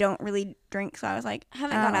I don't really drink, so I was like, I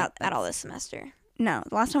haven't gone out at all this semester. No,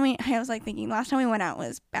 the last time we went out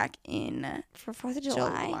was back in for 4th of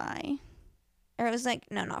July. Or it was like,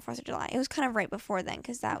 no, not 4th of July. It was kind of right before then,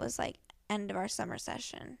 because that was like end of our summer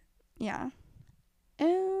session. Yeah.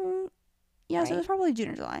 Yeah, right? So it was probably June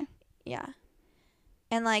or July. Yeah.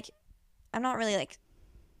 And like, I'm not really like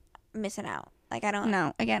missing out. Like, I don't.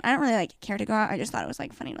 No, again, I don't really like care to go out. I just thought it was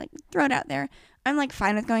like funny to like throw it out there. I'm like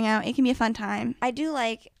fine with going out. It can be a fun time. I do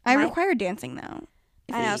like. I require dancing though.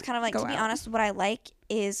 I know, it's kind of like, to be honest, what I like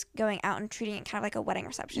is going out and treating it kind of like a wedding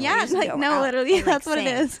reception. Yeah, like, no, literally, and, like, that's what it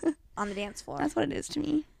is. On the dance floor. That's what it is to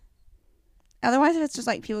me. Otherwise, if it's just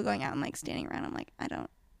like people going out and like standing around, I'm like, I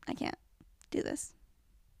can't do this.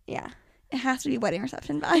 Yeah. It has to be wedding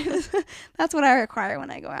reception vibes. That's what I require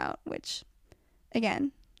when I go out, which,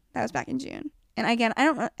 again, that was back in June. And again, I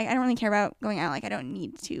don't really care about going out. Like, I don't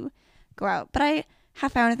need to go out. But I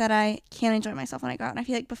have found that I can enjoy myself when I go out. And I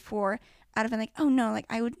feel like before, I'd have been like, oh no, like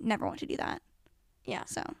I would never want to do that. Yeah.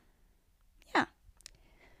 So, yeah.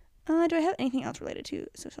 Do I have anything else related to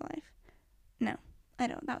social life? No, I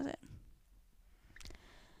don't. That was it.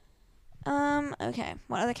 Okay.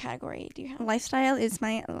 What other category do you have? Lifestyle is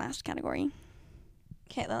my last category.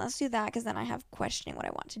 Okay, then let's do that, because then I have questioning what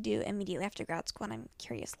I want to do immediately after grad school, and I'm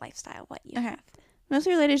curious lifestyle, what you have.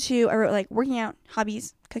 Mostly related to, I wrote like working out,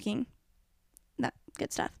 hobbies, cooking, that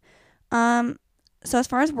good stuff. So as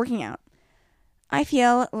far as working out, I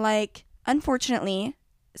feel like, unfortunately,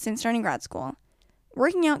 since starting grad school,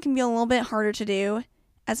 working out can be a little bit harder to do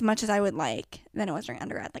as much as I would like than it was during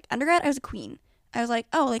undergrad. Like, undergrad, I was a queen. I was like,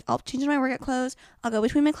 oh, like, I'll change my workout clothes, I'll go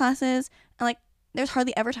between my classes, and like, there's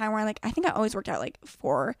hardly ever time where I think I always worked out like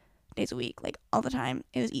 4 days a week, like all the time.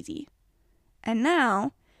 It was easy. And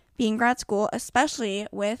now, being grad school, especially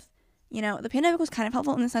with, you know, the pandemic was kind of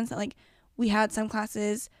helpful in the sense that like we had some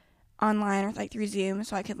classes online or like through Zoom,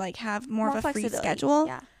 so I could like have more of a free schedule.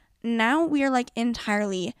 Yeah. Now we are like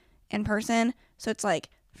entirely in person, so it's like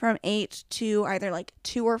from 8 to either like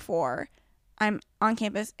 2 or 4, I'm on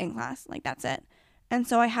campus in class, like that's it. And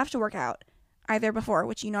so I have to work out either before,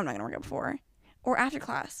 which you know I'm not gonna work out before, or after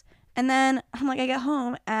class. And then I'm like, I get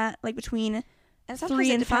home at like between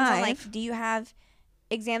 3 and 5. On, like, do you have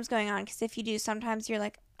exams going on? Because if you do, sometimes you're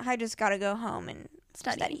like, I just gotta go home and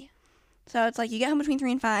study. So it's like you get home between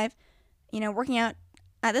 3 and 5, you know, working out.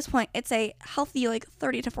 At this point, it's a healthy like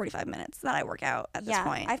 30 to 45 minutes that I work out at this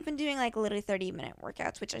point. I've been doing like literally 30-minute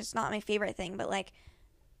workouts, which is not my favorite thing, but like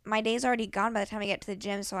my day's already gone by the time I get to the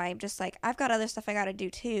gym, so I'm just like, I've got other stuff I gotta do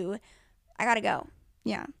too. I gotta go.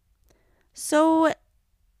 Yeah. So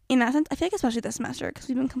in that sense, I feel like especially this semester, because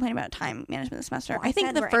we've been complaining about time management this semester. Well, I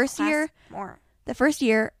think the first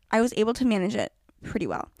year I was able to manage it pretty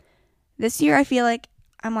well. This year I feel like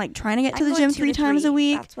I'm like trying to get to the gym 3 times a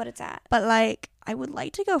week. That's what it's at. But like I would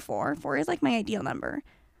like to go 4. 4 is like my ideal number.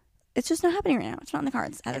 It's just not happening right now. It's not in the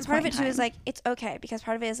cards. And part of it too is like, it's okay, because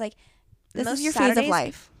part of it is like, this is your phase of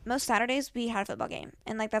life. Most Saturdays we had a football game,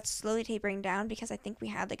 and like that's slowly tapering down because I think we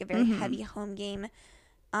had like a very heavy home game,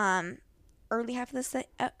 early half of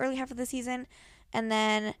the season, and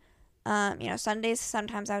then you know, Sundays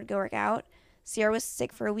sometimes I would go work out. Sierra was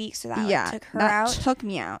sick for a week, so that took her out. Took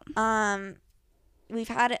me out. We've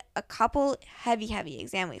had a couple heavy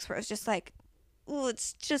exam weeks where it was just like, ooh,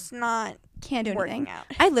 it's just not can't do anything. Out.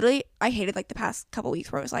 I hated like the past couple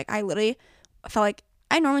weeks where it was like I literally felt like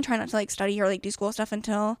I normally try not to like study or like do school stuff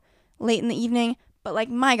until late in the evening, but like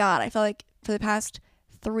my God, I felt like for the past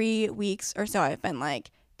 3 weeks or so I've been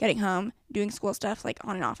like getting home, doing school stuff like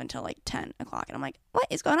on and off until like 10 o'clock, and I'm like, what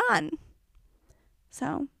is going on?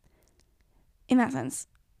 So in that sense,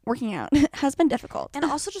 working out has been difficult. And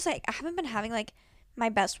also just like I haven't been having like my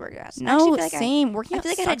best workouts. No, same. Working out I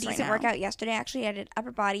feel like I had a decent right workout yesterday. Actually, I did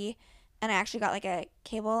upper body, and I actually got like a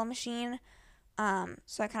cable machine.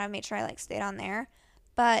 So I kind of made sure I like stayed on there.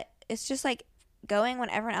 But it's just like going when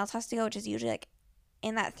everyone else has to go, which is usually like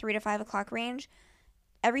in that 3 to 5 o'clock range.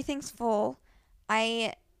 Everything's full.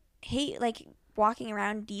 I hate like walking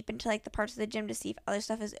around deep into like the parts of the gym to see if other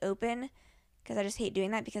stuff is open, because I just hate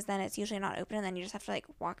doing that because then it's usually not open and then you just have to like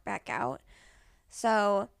walk back out.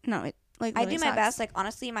 So No, it like I really do my sucks. best. Like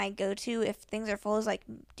honestly, my go-to if things are full is like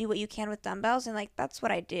do what you can with dumbbells, and like that's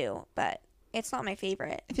what I do. But it's not my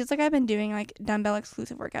favorite. It feels like I've been doing like dumbbell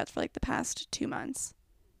exclusive workouts for like the past 2 months,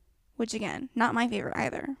 which again, not my favorite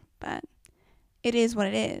either, but it is what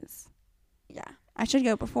it is. Yeah, I should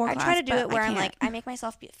go before I class, try to do but it where I I'm can't. like I make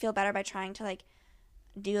myself feel better by trying to like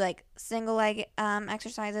do like single leg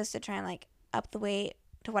exercises to try and like up the weight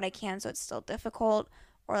to what I can, so it's still difficult.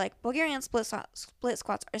 Or like Bulgarian split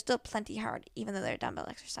squats are still plenty hard, even though they're dumbbell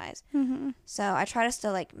exercise. Mm-hmm. So I try to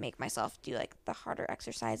still like make myself do like the harder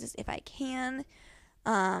exercises if I can.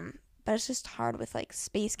 But it's just hard with like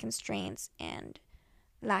space constraints and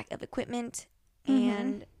lack of equipment.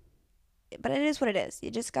 Mm-hmm. But it is what it is. You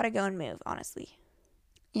just gotta go and move, honestly.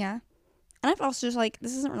 Yeah. And I've also just like,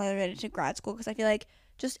 this isn't really related to grad school because I feel like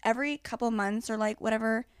just every couple months or like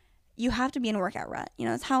whatever, you have to be in a workout rut. You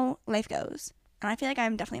know, that's how life goes. And I feel like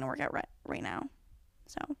I'm definitely in a workout rut right now.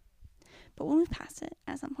 So, but we'll move past it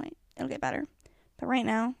at some point. It'll get better. But right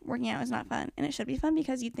now, working out is not fun. And it should be fun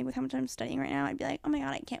because you'd think with how much I'm studying right now, I'd be like, oh my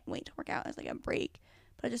God, I can't wait to work out as like a break.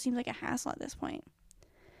 But it just seems like a hassle at this point.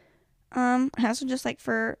 Also just like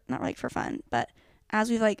not like for fun, but as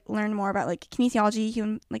we've like learned more about like kinesiology,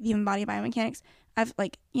 human body biomechanics, I've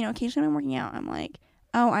like, you know, occasionally when I'm working out, I'm like,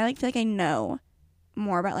 oh, I like feel like I know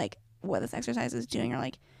more about like what this exercise is doing, or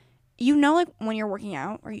like, you know, like when you're working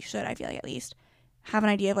out, or you should, I feel like at least have an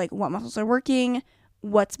idea of like what muscles are working,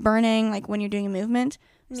 what's burning, like when you're doing a movement.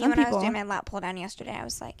 When I was doing my lat pull down yesterday, I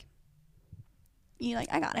was like, you like,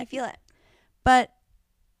 I got it. I feel it. But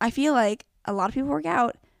I feel like a lot of people work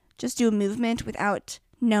out just do a movement without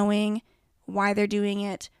knowing why they're doing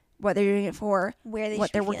it, what they're doing it for,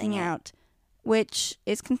 what they're working out, which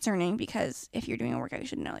is concerning because if you're doing a workout, you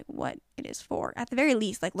should know like what it is for. At the very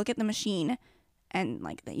least, like look at the machine and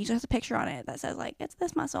like that usually has a picture on it that says like it's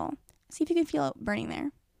this muscle. See if you can feel it burning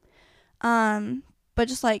there. But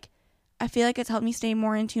just like I feel like it's helped me stay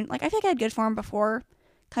more in tune. Like I feel like I had good form before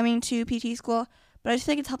coming to PT school, but I just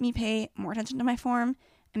feel like it's helped me pay more attention to my form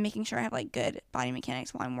and making sure I have like good body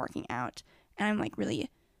mechanics while I'm working out, and I'm like really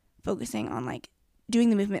focusing on like doing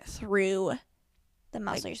the movement through the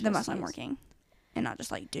muscle, like, the muscle I'm working, and not just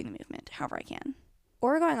like doing the movement however I can.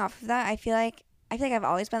 Or going off of that, I feel like I've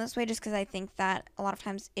always been this way, just because I think that a lot of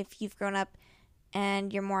times if you've grown up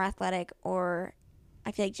and you're more athletic, or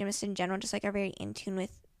I feel like gymnasts in general just like are very in tune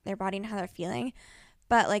with their body and how they're feeling.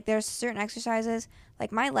 But like there's certain exercises,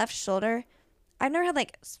 like my left shoulder, I've never had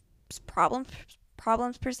like problems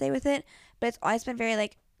per se with it, but it's always been very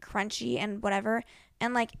like crunchy and whatever,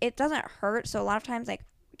 and like it doesn't hurt. So a lot of times, like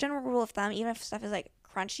general rule of thumb, even if stuff is like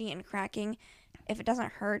crunchy and cracking, if it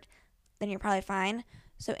doesn't hurt, then you're probably fine.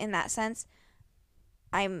 So in that sense,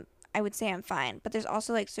 I would say I'm fine. But there's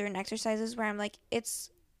also like certain exercises where I'm like it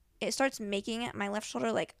starts making my left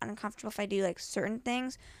shoulder like uncomfortable if I do like certain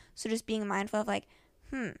things. So just being mindful of like,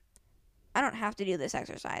 I don't have to do this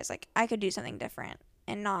exercise. Like I could do something different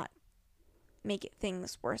and not make it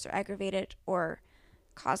things worse or aggravate it or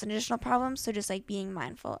cause an additional problem. So just like being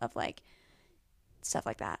mindful of like stuff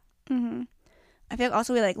like that. Mm-hmm. I feel like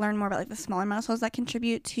also we like learn more about like the smaller muscles that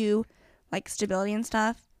contribute to like stability and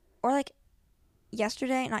stuff. Or like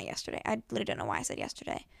not yesterday. I literally don't know why I said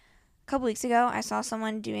yesterday. A couple weeks ago, I saw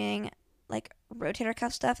someone doing like rotator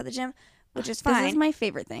cuff stuff at the gym, which is fine. This is my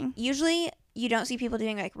favorite thing. Usually, you don't see people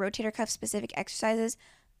doing like rotator cuff specific exercises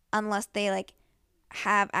unless they like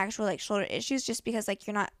have actual like shoulder issues, just because like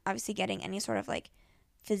you're not obviously getting any sort of like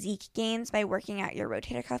physique gains by working out your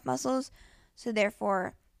rotator cuff muscles. So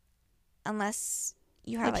therefore, unless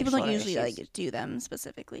you have like people don't usually issues, like do them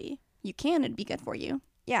specifically. You can, it'd be good for you.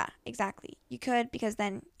 Yeah, exactly. You could, because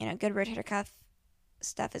then, you know, good rotator cuff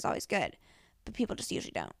stuff is always good. But people just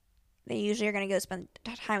usually don't. They usually are going to go spend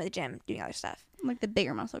time at the gym doing other stuff. Like the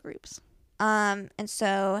bigger muscle groups. And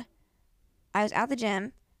so I was at the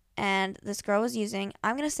gym and this girl was using,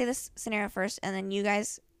 I'm going to say this scenario first, and then you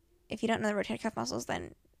guys, if you don't know the rotator cuff muscles,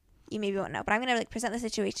 then you maybe won't know. But I'm going to like present the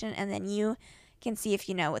situation, and then you can see if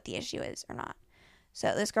you know what the issue is or not.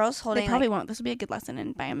 So this girl's holding, they probably won't. This will be a good lesson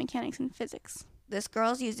in biomechanics and physics. This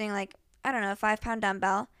girl's using like, I don't know, a 5-pound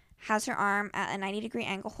dumbbell, has her arm at a 90-degree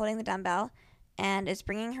angle holding the dumbbell, and is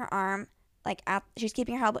bringing her arm like she's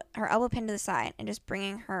keeping her elbow pinned to the side and just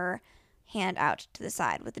bringing her hand out to the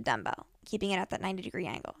side with the dumbbell, keeping it at that 90-degree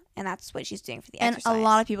angle. And that's what she's doing for the exercise. And a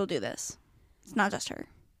lot of people do this. It's not just her.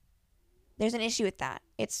 There's an issue with that.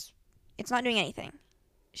 It's not doing anything.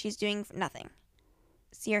 She's doing nothing.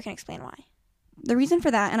 Sierra can explain why. The reason for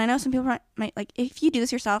that, and I know some people might like, if you do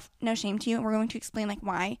this yourself, no shame to you. We're going to explain like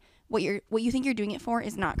why what you think you're doing it for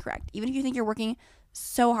is not correct. Even if you think you're working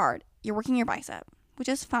so hard, you're working your bicep, which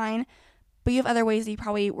is fine, but you have other ways that you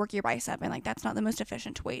probably work your bicep, and like that's not the most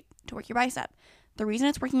efficient way to work your bicep. The reason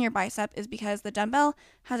it's working your bicep is because the dumbbell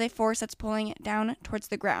has a force that's pulling it down towards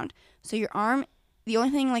the ground. So your arm, the only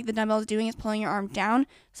thing like the dumbbell is doing is pulling your arm down.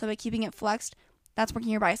 So by keeping it flexed, that's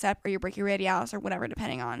working your bicep or your brachioradialis or whatever,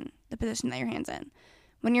 depending on the position that your hand's in.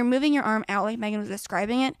 When you're moving your arm out like Megan was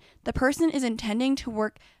describing it, the person is intending to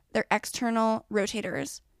work their external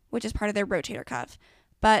rotators, which is part of their rotator cuff.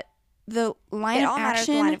 But the line It of all matters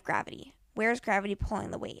action, the line of gravity. Where's gravity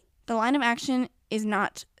pulling the weight? the line of action is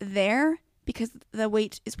not there because the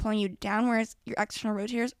weight is pulling you down, whereas your external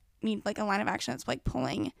rotators need like a line of action that's like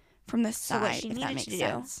pulling from the So side, what she if that needed makes to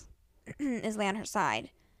sense. do is lay on her side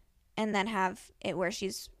and then have it where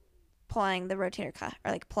she's pulling the rotator cuff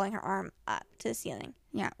or like pulling her arm up to the ceiling.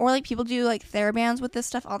 Yeah, or like people do like TheraBands with this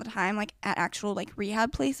stuff all the time, like at actual like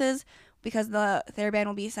rehab places, because the TheraBand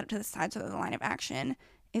will be set up to the side so that the line of action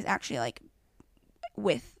is actually like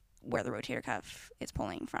with where the rotator cuff is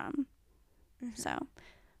pulling from. Mm-hmm. So,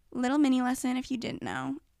 little mini lesson if you didn't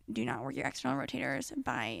know: do not work your external rotators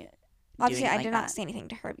by. Obviously, doing it I like did that. not say anything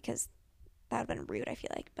to her because that would have been rude, I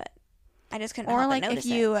feel like, but I just couldn't Or help like but notice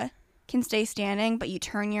if you can stay standing, but you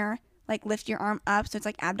turn your like lift your arm up so it's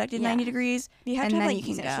like abducted 90 degrees. you have and to have then like you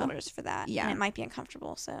can decent go. shoulders for that. Yeah. And it might be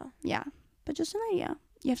uncomfortable, so. Yeah, but just an idea.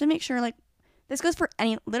 You have to make sure, like, this goes for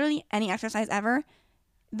literally any exercise ever.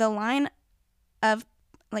 The line of,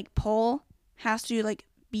 like, pull has to, like,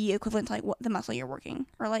 be equivalent to, like, what the muscle you're working.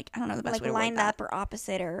 Or, like, I don't know the best like way to word lined that. up or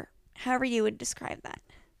opposite or however you would describe that.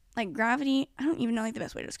 Like, gravity, I don't even know, like, the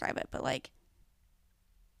best way to describe it. But, like,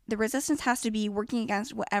 the resistance has to be working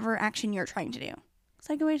against whatever action you're trying to do. Is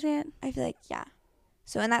that a good way to say it? I feel like, yeah.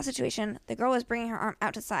 So in that situation, the girl was bringing her arm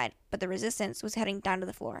out to the side, but the resistance was heading down to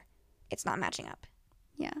the floor. It's not matching up.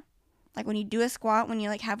 Yeah. Like, when you do a squat, when you,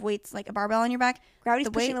 like, have weights, like, a barbell on your back. Gravity's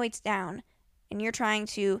pushing the weights down, and you're trying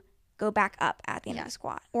to go back up at the end of the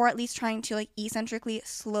squat. Or at least trying to, like, eccentrically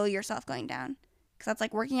slow yourself going down. Because that's,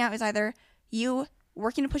 like, working out is either you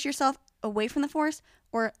working to push yourself away from the force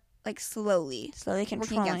or, like, slowly Controlling.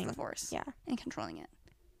 working against the force. Yeah. And controlling it.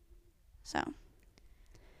 So.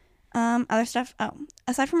 Other stuff. Oh,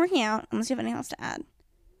 aside from working out, unless you have anything else to add,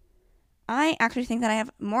 I actually think that I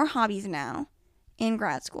have more hobbies now in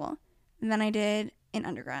grad school than I did in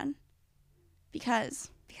undergrad. Because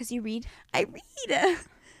you read? I read.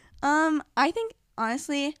 I think,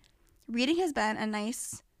 honestly, reading has been a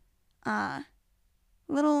nice,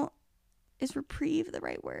 little, is reprieve the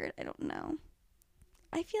right word? I don't know.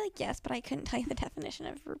 I feel like yes, but I couldn't tell you the definition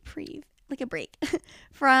of reprieve. Like a break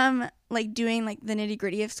from, like, doing, like, the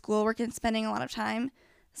nitty-gritty of schoolwork and spending a lot of time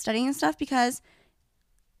studying and stuff, because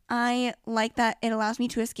I like that it allows me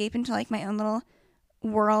to escape into, like, my own little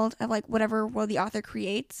world of, like, whatever world the author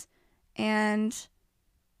creates, and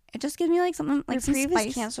it just gives me, like, something, like, some Reprieve spice.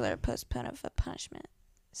 is cancel or postpone of a punishment.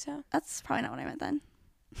 So That's probably not what I meant then.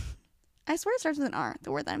 I swear it starts with an R,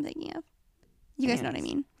 the word that I'm thinking of. You guys know what I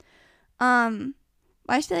mean. I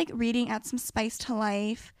just feel like reading adds some spice to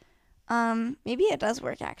life. maybe it does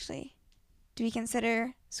work, actually. Do we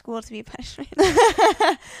consider school to be a punishment?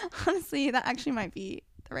 Honestly, that actually might be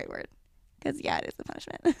the right word. Because, yeah, it is a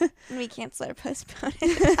punishment. And we cancel or postpone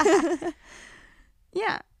it.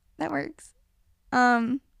 Yeah, that works.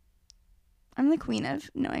 I'm the queen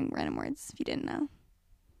of knowing random words, if you didn't know.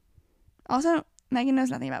 Also, Megan knows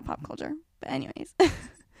nothing about pop culture. But anyways. That's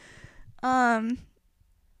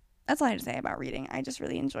all I have to say about reading. I just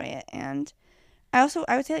really enjoy it. And I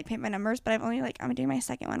would say, like, paint by numbers, but I'm doing my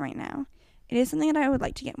second one right now. It is something that I would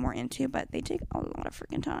like to get more into, but they take a lot of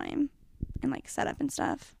freaking time and, like, setup and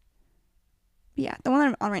stuff. But yeah, the one that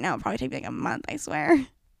I'm on right now will probably take me, like, a month, I swear.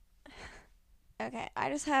 Okay, I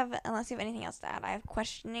just have, unless you have anything else to add, I have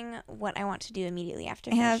questioning what I want to do immediately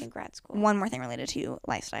after I have finishing grad school. One more thing related to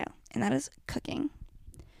lifestyle, and that is cooking.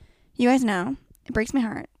 You guys know, it breaks my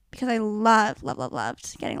heart because I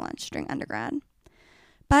loved getting lunch during undergrad.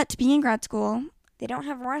 But being in grad school, They don't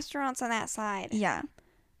have restaurants on that side. yeah,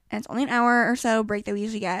 and it's only an hour or so break that we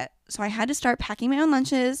usually get. So I had to start packing my own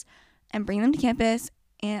lunches and bring them to campus,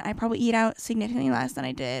 and I probably eat out significantly less than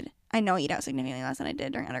I did. I know I eat out significantly less than I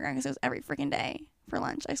did during undergrad because it was every freaking day for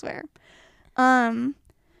lunch, I swear. And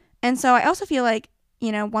so I also feel like,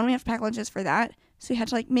 you know, one, we have to pack lunches for that. So we had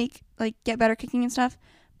to get better cooking and stuff.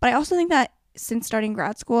 But I also think that since starting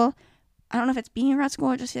grad school, I don't know if it's being in grad school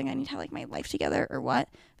or just feeling I need to have, like, my life together or what,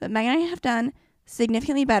 but Megan and I have done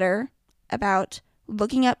significantly better about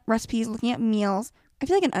looking up recipes, looking at meals. I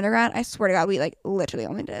feel like in undergrad, I swear to God, we, like, literally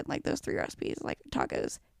only did, like, those 3 recipes, like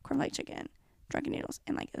tacos, corn fried chicken, drunken noodles,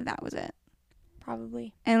 and, like, that was it.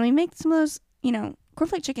 Probably. And we make some of those,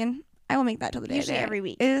 cornflake chicken. I will make that till the day Usually of the day. every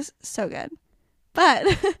week. It is so good. But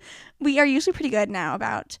we are usually pretty good now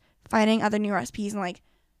about finding other new recipes and like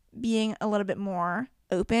being a little bit more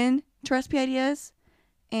open to recipe ideas.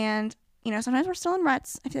 And, sometimes we're still in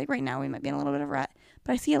ruts. I feel like right now we might be in a little bit of a rut.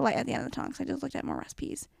 But I see a light at the end of the tunnel because I just looked at more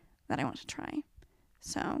recipes that I want to try.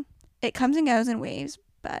 So it comes and goes in waves.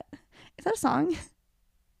 But is that a song?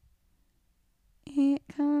 It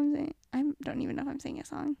comes in. I don't even know if I'm singing a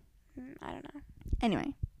song. I don't know.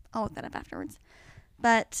 Anyway, I'll look that up afterwards.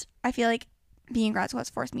 But I feel like being in grad school has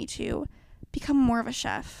forced me to become more of a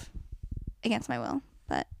chef against my will,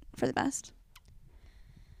 but for the best.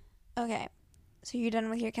 Okay. So you're done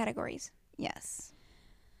with your categories? Yes.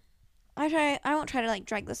 I won't try to like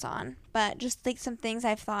drag this on, but just like some things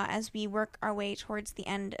I've thought as we work our way towards the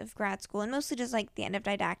end of grad school, and mostly just like the end of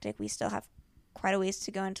didactic. We still have quite a ways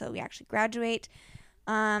to go until we actually graduate.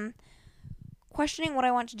 Questioning what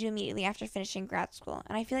I want to do immediately after finishing grad school.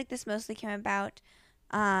 And I feel like this mostly came about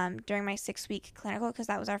during my 6-week clinical, because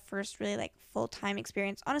that was our first really like full-time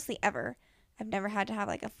experience, honestly, ever. I've never had to have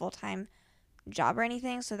like a full-time job or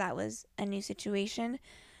anything, so that was a new situation.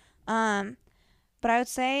 But I would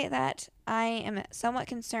say that I am somewhat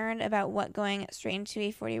concerned about what going straight into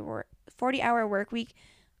a 40-hour work week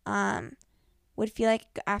would feel like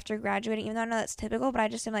after graduating, even though I know that's typical, but I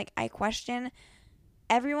just am like, I question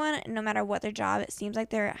everyone, no matter what their job. It seems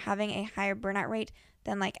like they're having a higher burnout rate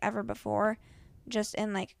than like ever before, just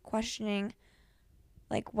in like questioning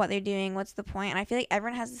like what they're doing, what's the point. And I feel like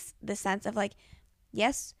everyone has this sense of like,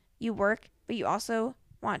 yes, you work, but you also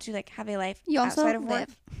want to like have a life outside of work.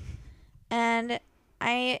 And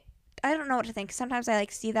I don't know what to think. Sometimes I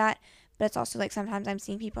like see that, but it's also like sometimes I'm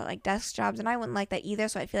seeing people at like desk jobs, and I wouldn't like that either.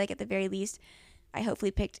 So I feel like at the very least, I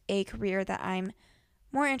hopefully picked a career that I'm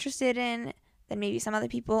more interested in than maybe some other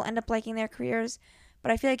people end up liking their careers.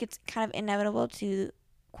 But I feel like it's kind of inevitable to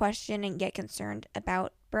question and get concerned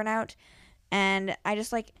about burnout. And I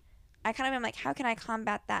just like, I kind of am like, how can I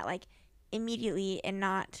combat that like immediately and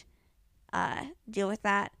not deal with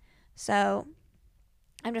that? So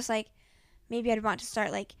I'm just like, maybe I'd want to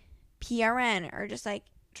start like PRN or just like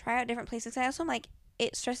try out different places. I also am like,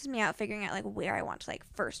 it stresses me out figuring out like where I want to like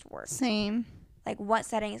first work. Same. Like what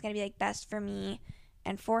setting is going to be like best for me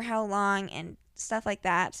and for how long and stuff like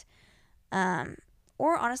that.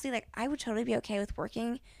 Or honestly, like I would totally be okay with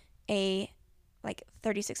working a like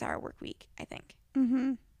 36-hour work week, I think.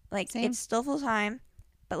 Mm-hmm. Like Same. It's still full time,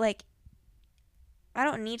 but like I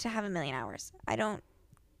don't need to have 1,000,000 hours.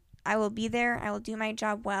 I will be there. I will do my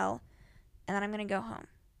job well. And then I'm going to go home.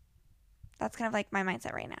 That's kind of like my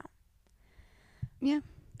mindset right now. Yeah.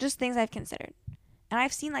 Just things I've considered. And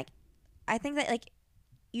I've seen like, I think that like,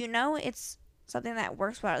 it's something that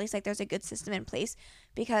works well, or at least like there's a good system in place,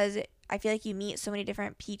 because I feel like you meet so many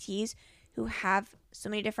different PTs who have so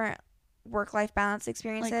many different work-life balance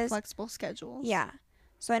experiences. Like flexible schedules. Yeah.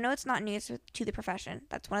 So I know it's not new to the profession.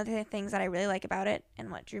 That's one of the things that I really like about it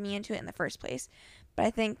and what drew me into it in the first place. But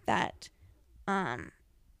I think that,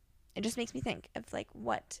 it just makes me think of like,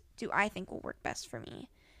 what do I think will work best for me?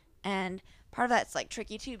 And part of that's like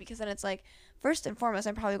tricky too, because then it's like, first and foremost,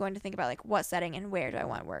 I'm probably going to think about like what setting and where do I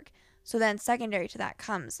want to work. So then secondary to that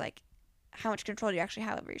comes like, how much control do you actually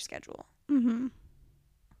have over your schedule? Mm-hmm.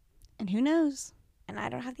 And who knows? And I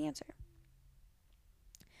don't have the answer.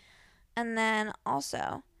 And then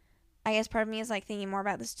also, I guess part of me is like thinking more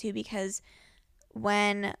about this too, because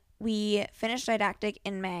when we finished didactic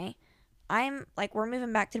in May, we're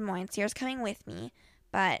moving back to Des Moines. Sierra's coming with me,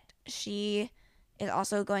 but she is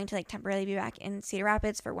also going to like temporarily be back in Cedar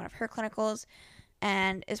Rapids for one of her clinicals,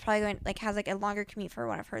 and is probably has like a longer commute for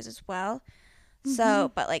one of hers as well.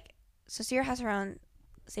 Mm-hmm. So Sierra has her own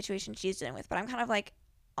situation she's dealing with, but I'm kind of like,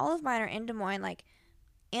 all of mine are in Des Moines. Like,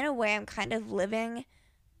 in a way, I'm kind of living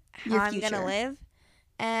how I'm going to live.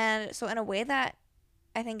 And so in a way that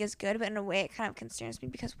I think is good, but in a way it kind of concerns me,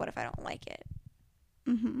 because what if I don't like it?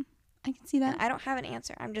 Mm-hmm. I can see that. And I don't have an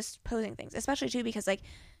answer. I'm just posing things, especially too because like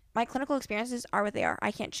my clinical experiences are what they are.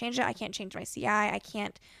 I can't change it. I can't change my CI.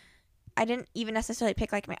 I didn't even necessarily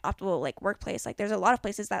pick like my optimal like workplace. Like there's a lot of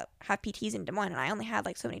places that have PTs in Des Moines, and I only had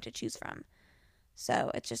like so many to choose from. So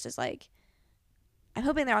it's just as like, I'm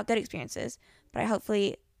hoping they're all good experiences, but I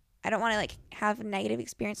don't want to like have negative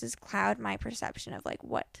experiences cloud my perception of like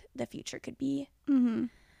what the future could be. Mm-hmm.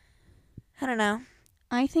 I don't know.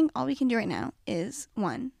 I think all we can do right now is,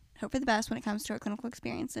 one, hope for the best when it comes to our clinical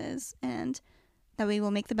experiences, and that we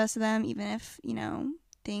will make the best of them, even if,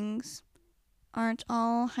 things aren't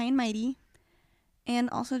all high and mighty. And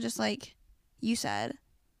also, just like you said,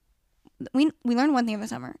 we learned one thing over the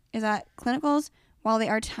summer, is that clinicals, while they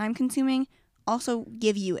are time consuming, also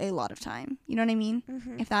give you a lot of time. You know what I mean?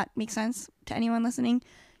 Mm-hmm. If that makes sense to anyone listening.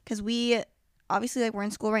 Because we, obviously, like, we're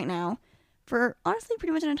in school right now for, honestly,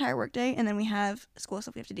 pretty much an entire workday. And then we have school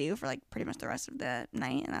stuff we have to do for, like, pretty much the rest of the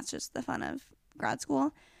night. And that's just the fun of grad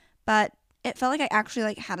school. But it felt like I actually,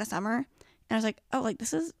 like, had a summer. And I was like, oh, like,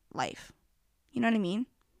 this is life. You know what I mean?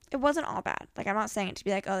 It wasn't all bad. Like, I'm not saying it to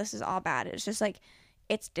be like, oh, this is all bad. It's just, like,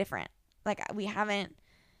 it's different. Like, we haven't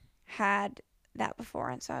had that before.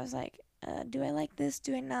 And so I was like, do I like this?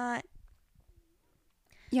 Do I not?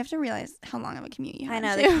 You have to realize how long of a commute you had. I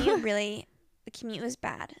know. The commute was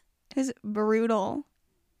bad. It was brutal.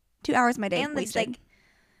 2 hours of my day And wasted. like,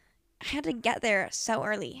 I had to get there so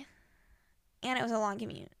early. And it was a long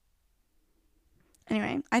commute.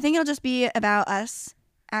 Anyway, I think it'll just be about us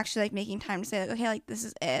actually, like, making time to say, like, okay, like, this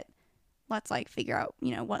is it. Let's, like, figure out,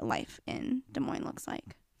 you know, what life in Des Moines looks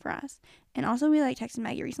like for us. And also, we, like, texted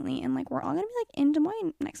Maggie recently, and, like, we're all gonna be, like, in Des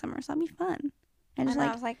Moines next summer, so that'll be fun. And just,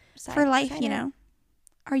 I was like for life, excited. you know.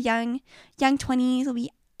 Our young 20s will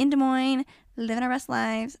be in Des Moines, living our best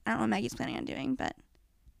lives. I don't know what Maggie's planning on doing, but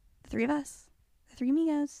the three of us, the three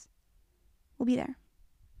amigos, will be there.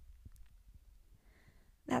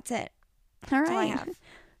 That's it. All right. That's all I have.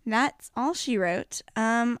 That's all she wrote.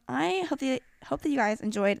 I hope that you guys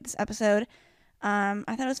enjoyed this episode. I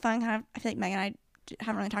thought it was fun. Kind of, I feel like Megan and I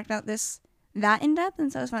haven't really talked about this that in depth,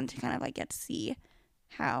 and so it was fun to kind of, like, get to see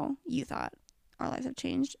how you thought our lives have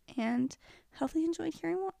changed, and hopefully you enjoyed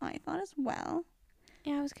hearing what I thought as well.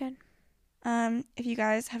 Yeah, it was good. If you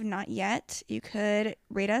guys have not yet, you could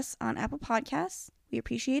rate us on Apple Podcasts. We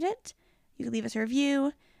appreciate it. You could leave us a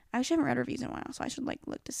review. I actually haven't read reviews in a while, so I should, like,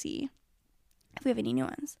 look to see if we have any new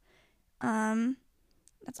ones.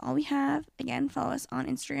 That's all we have. Again, follow us on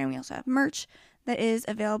Instagram. We also have merch that is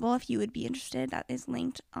available if you would be interested. That is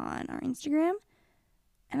linked on our Instagram.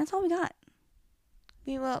 And that's all we got.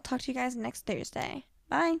 We will talk to you guys next Thursday.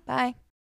 Bye. Bye.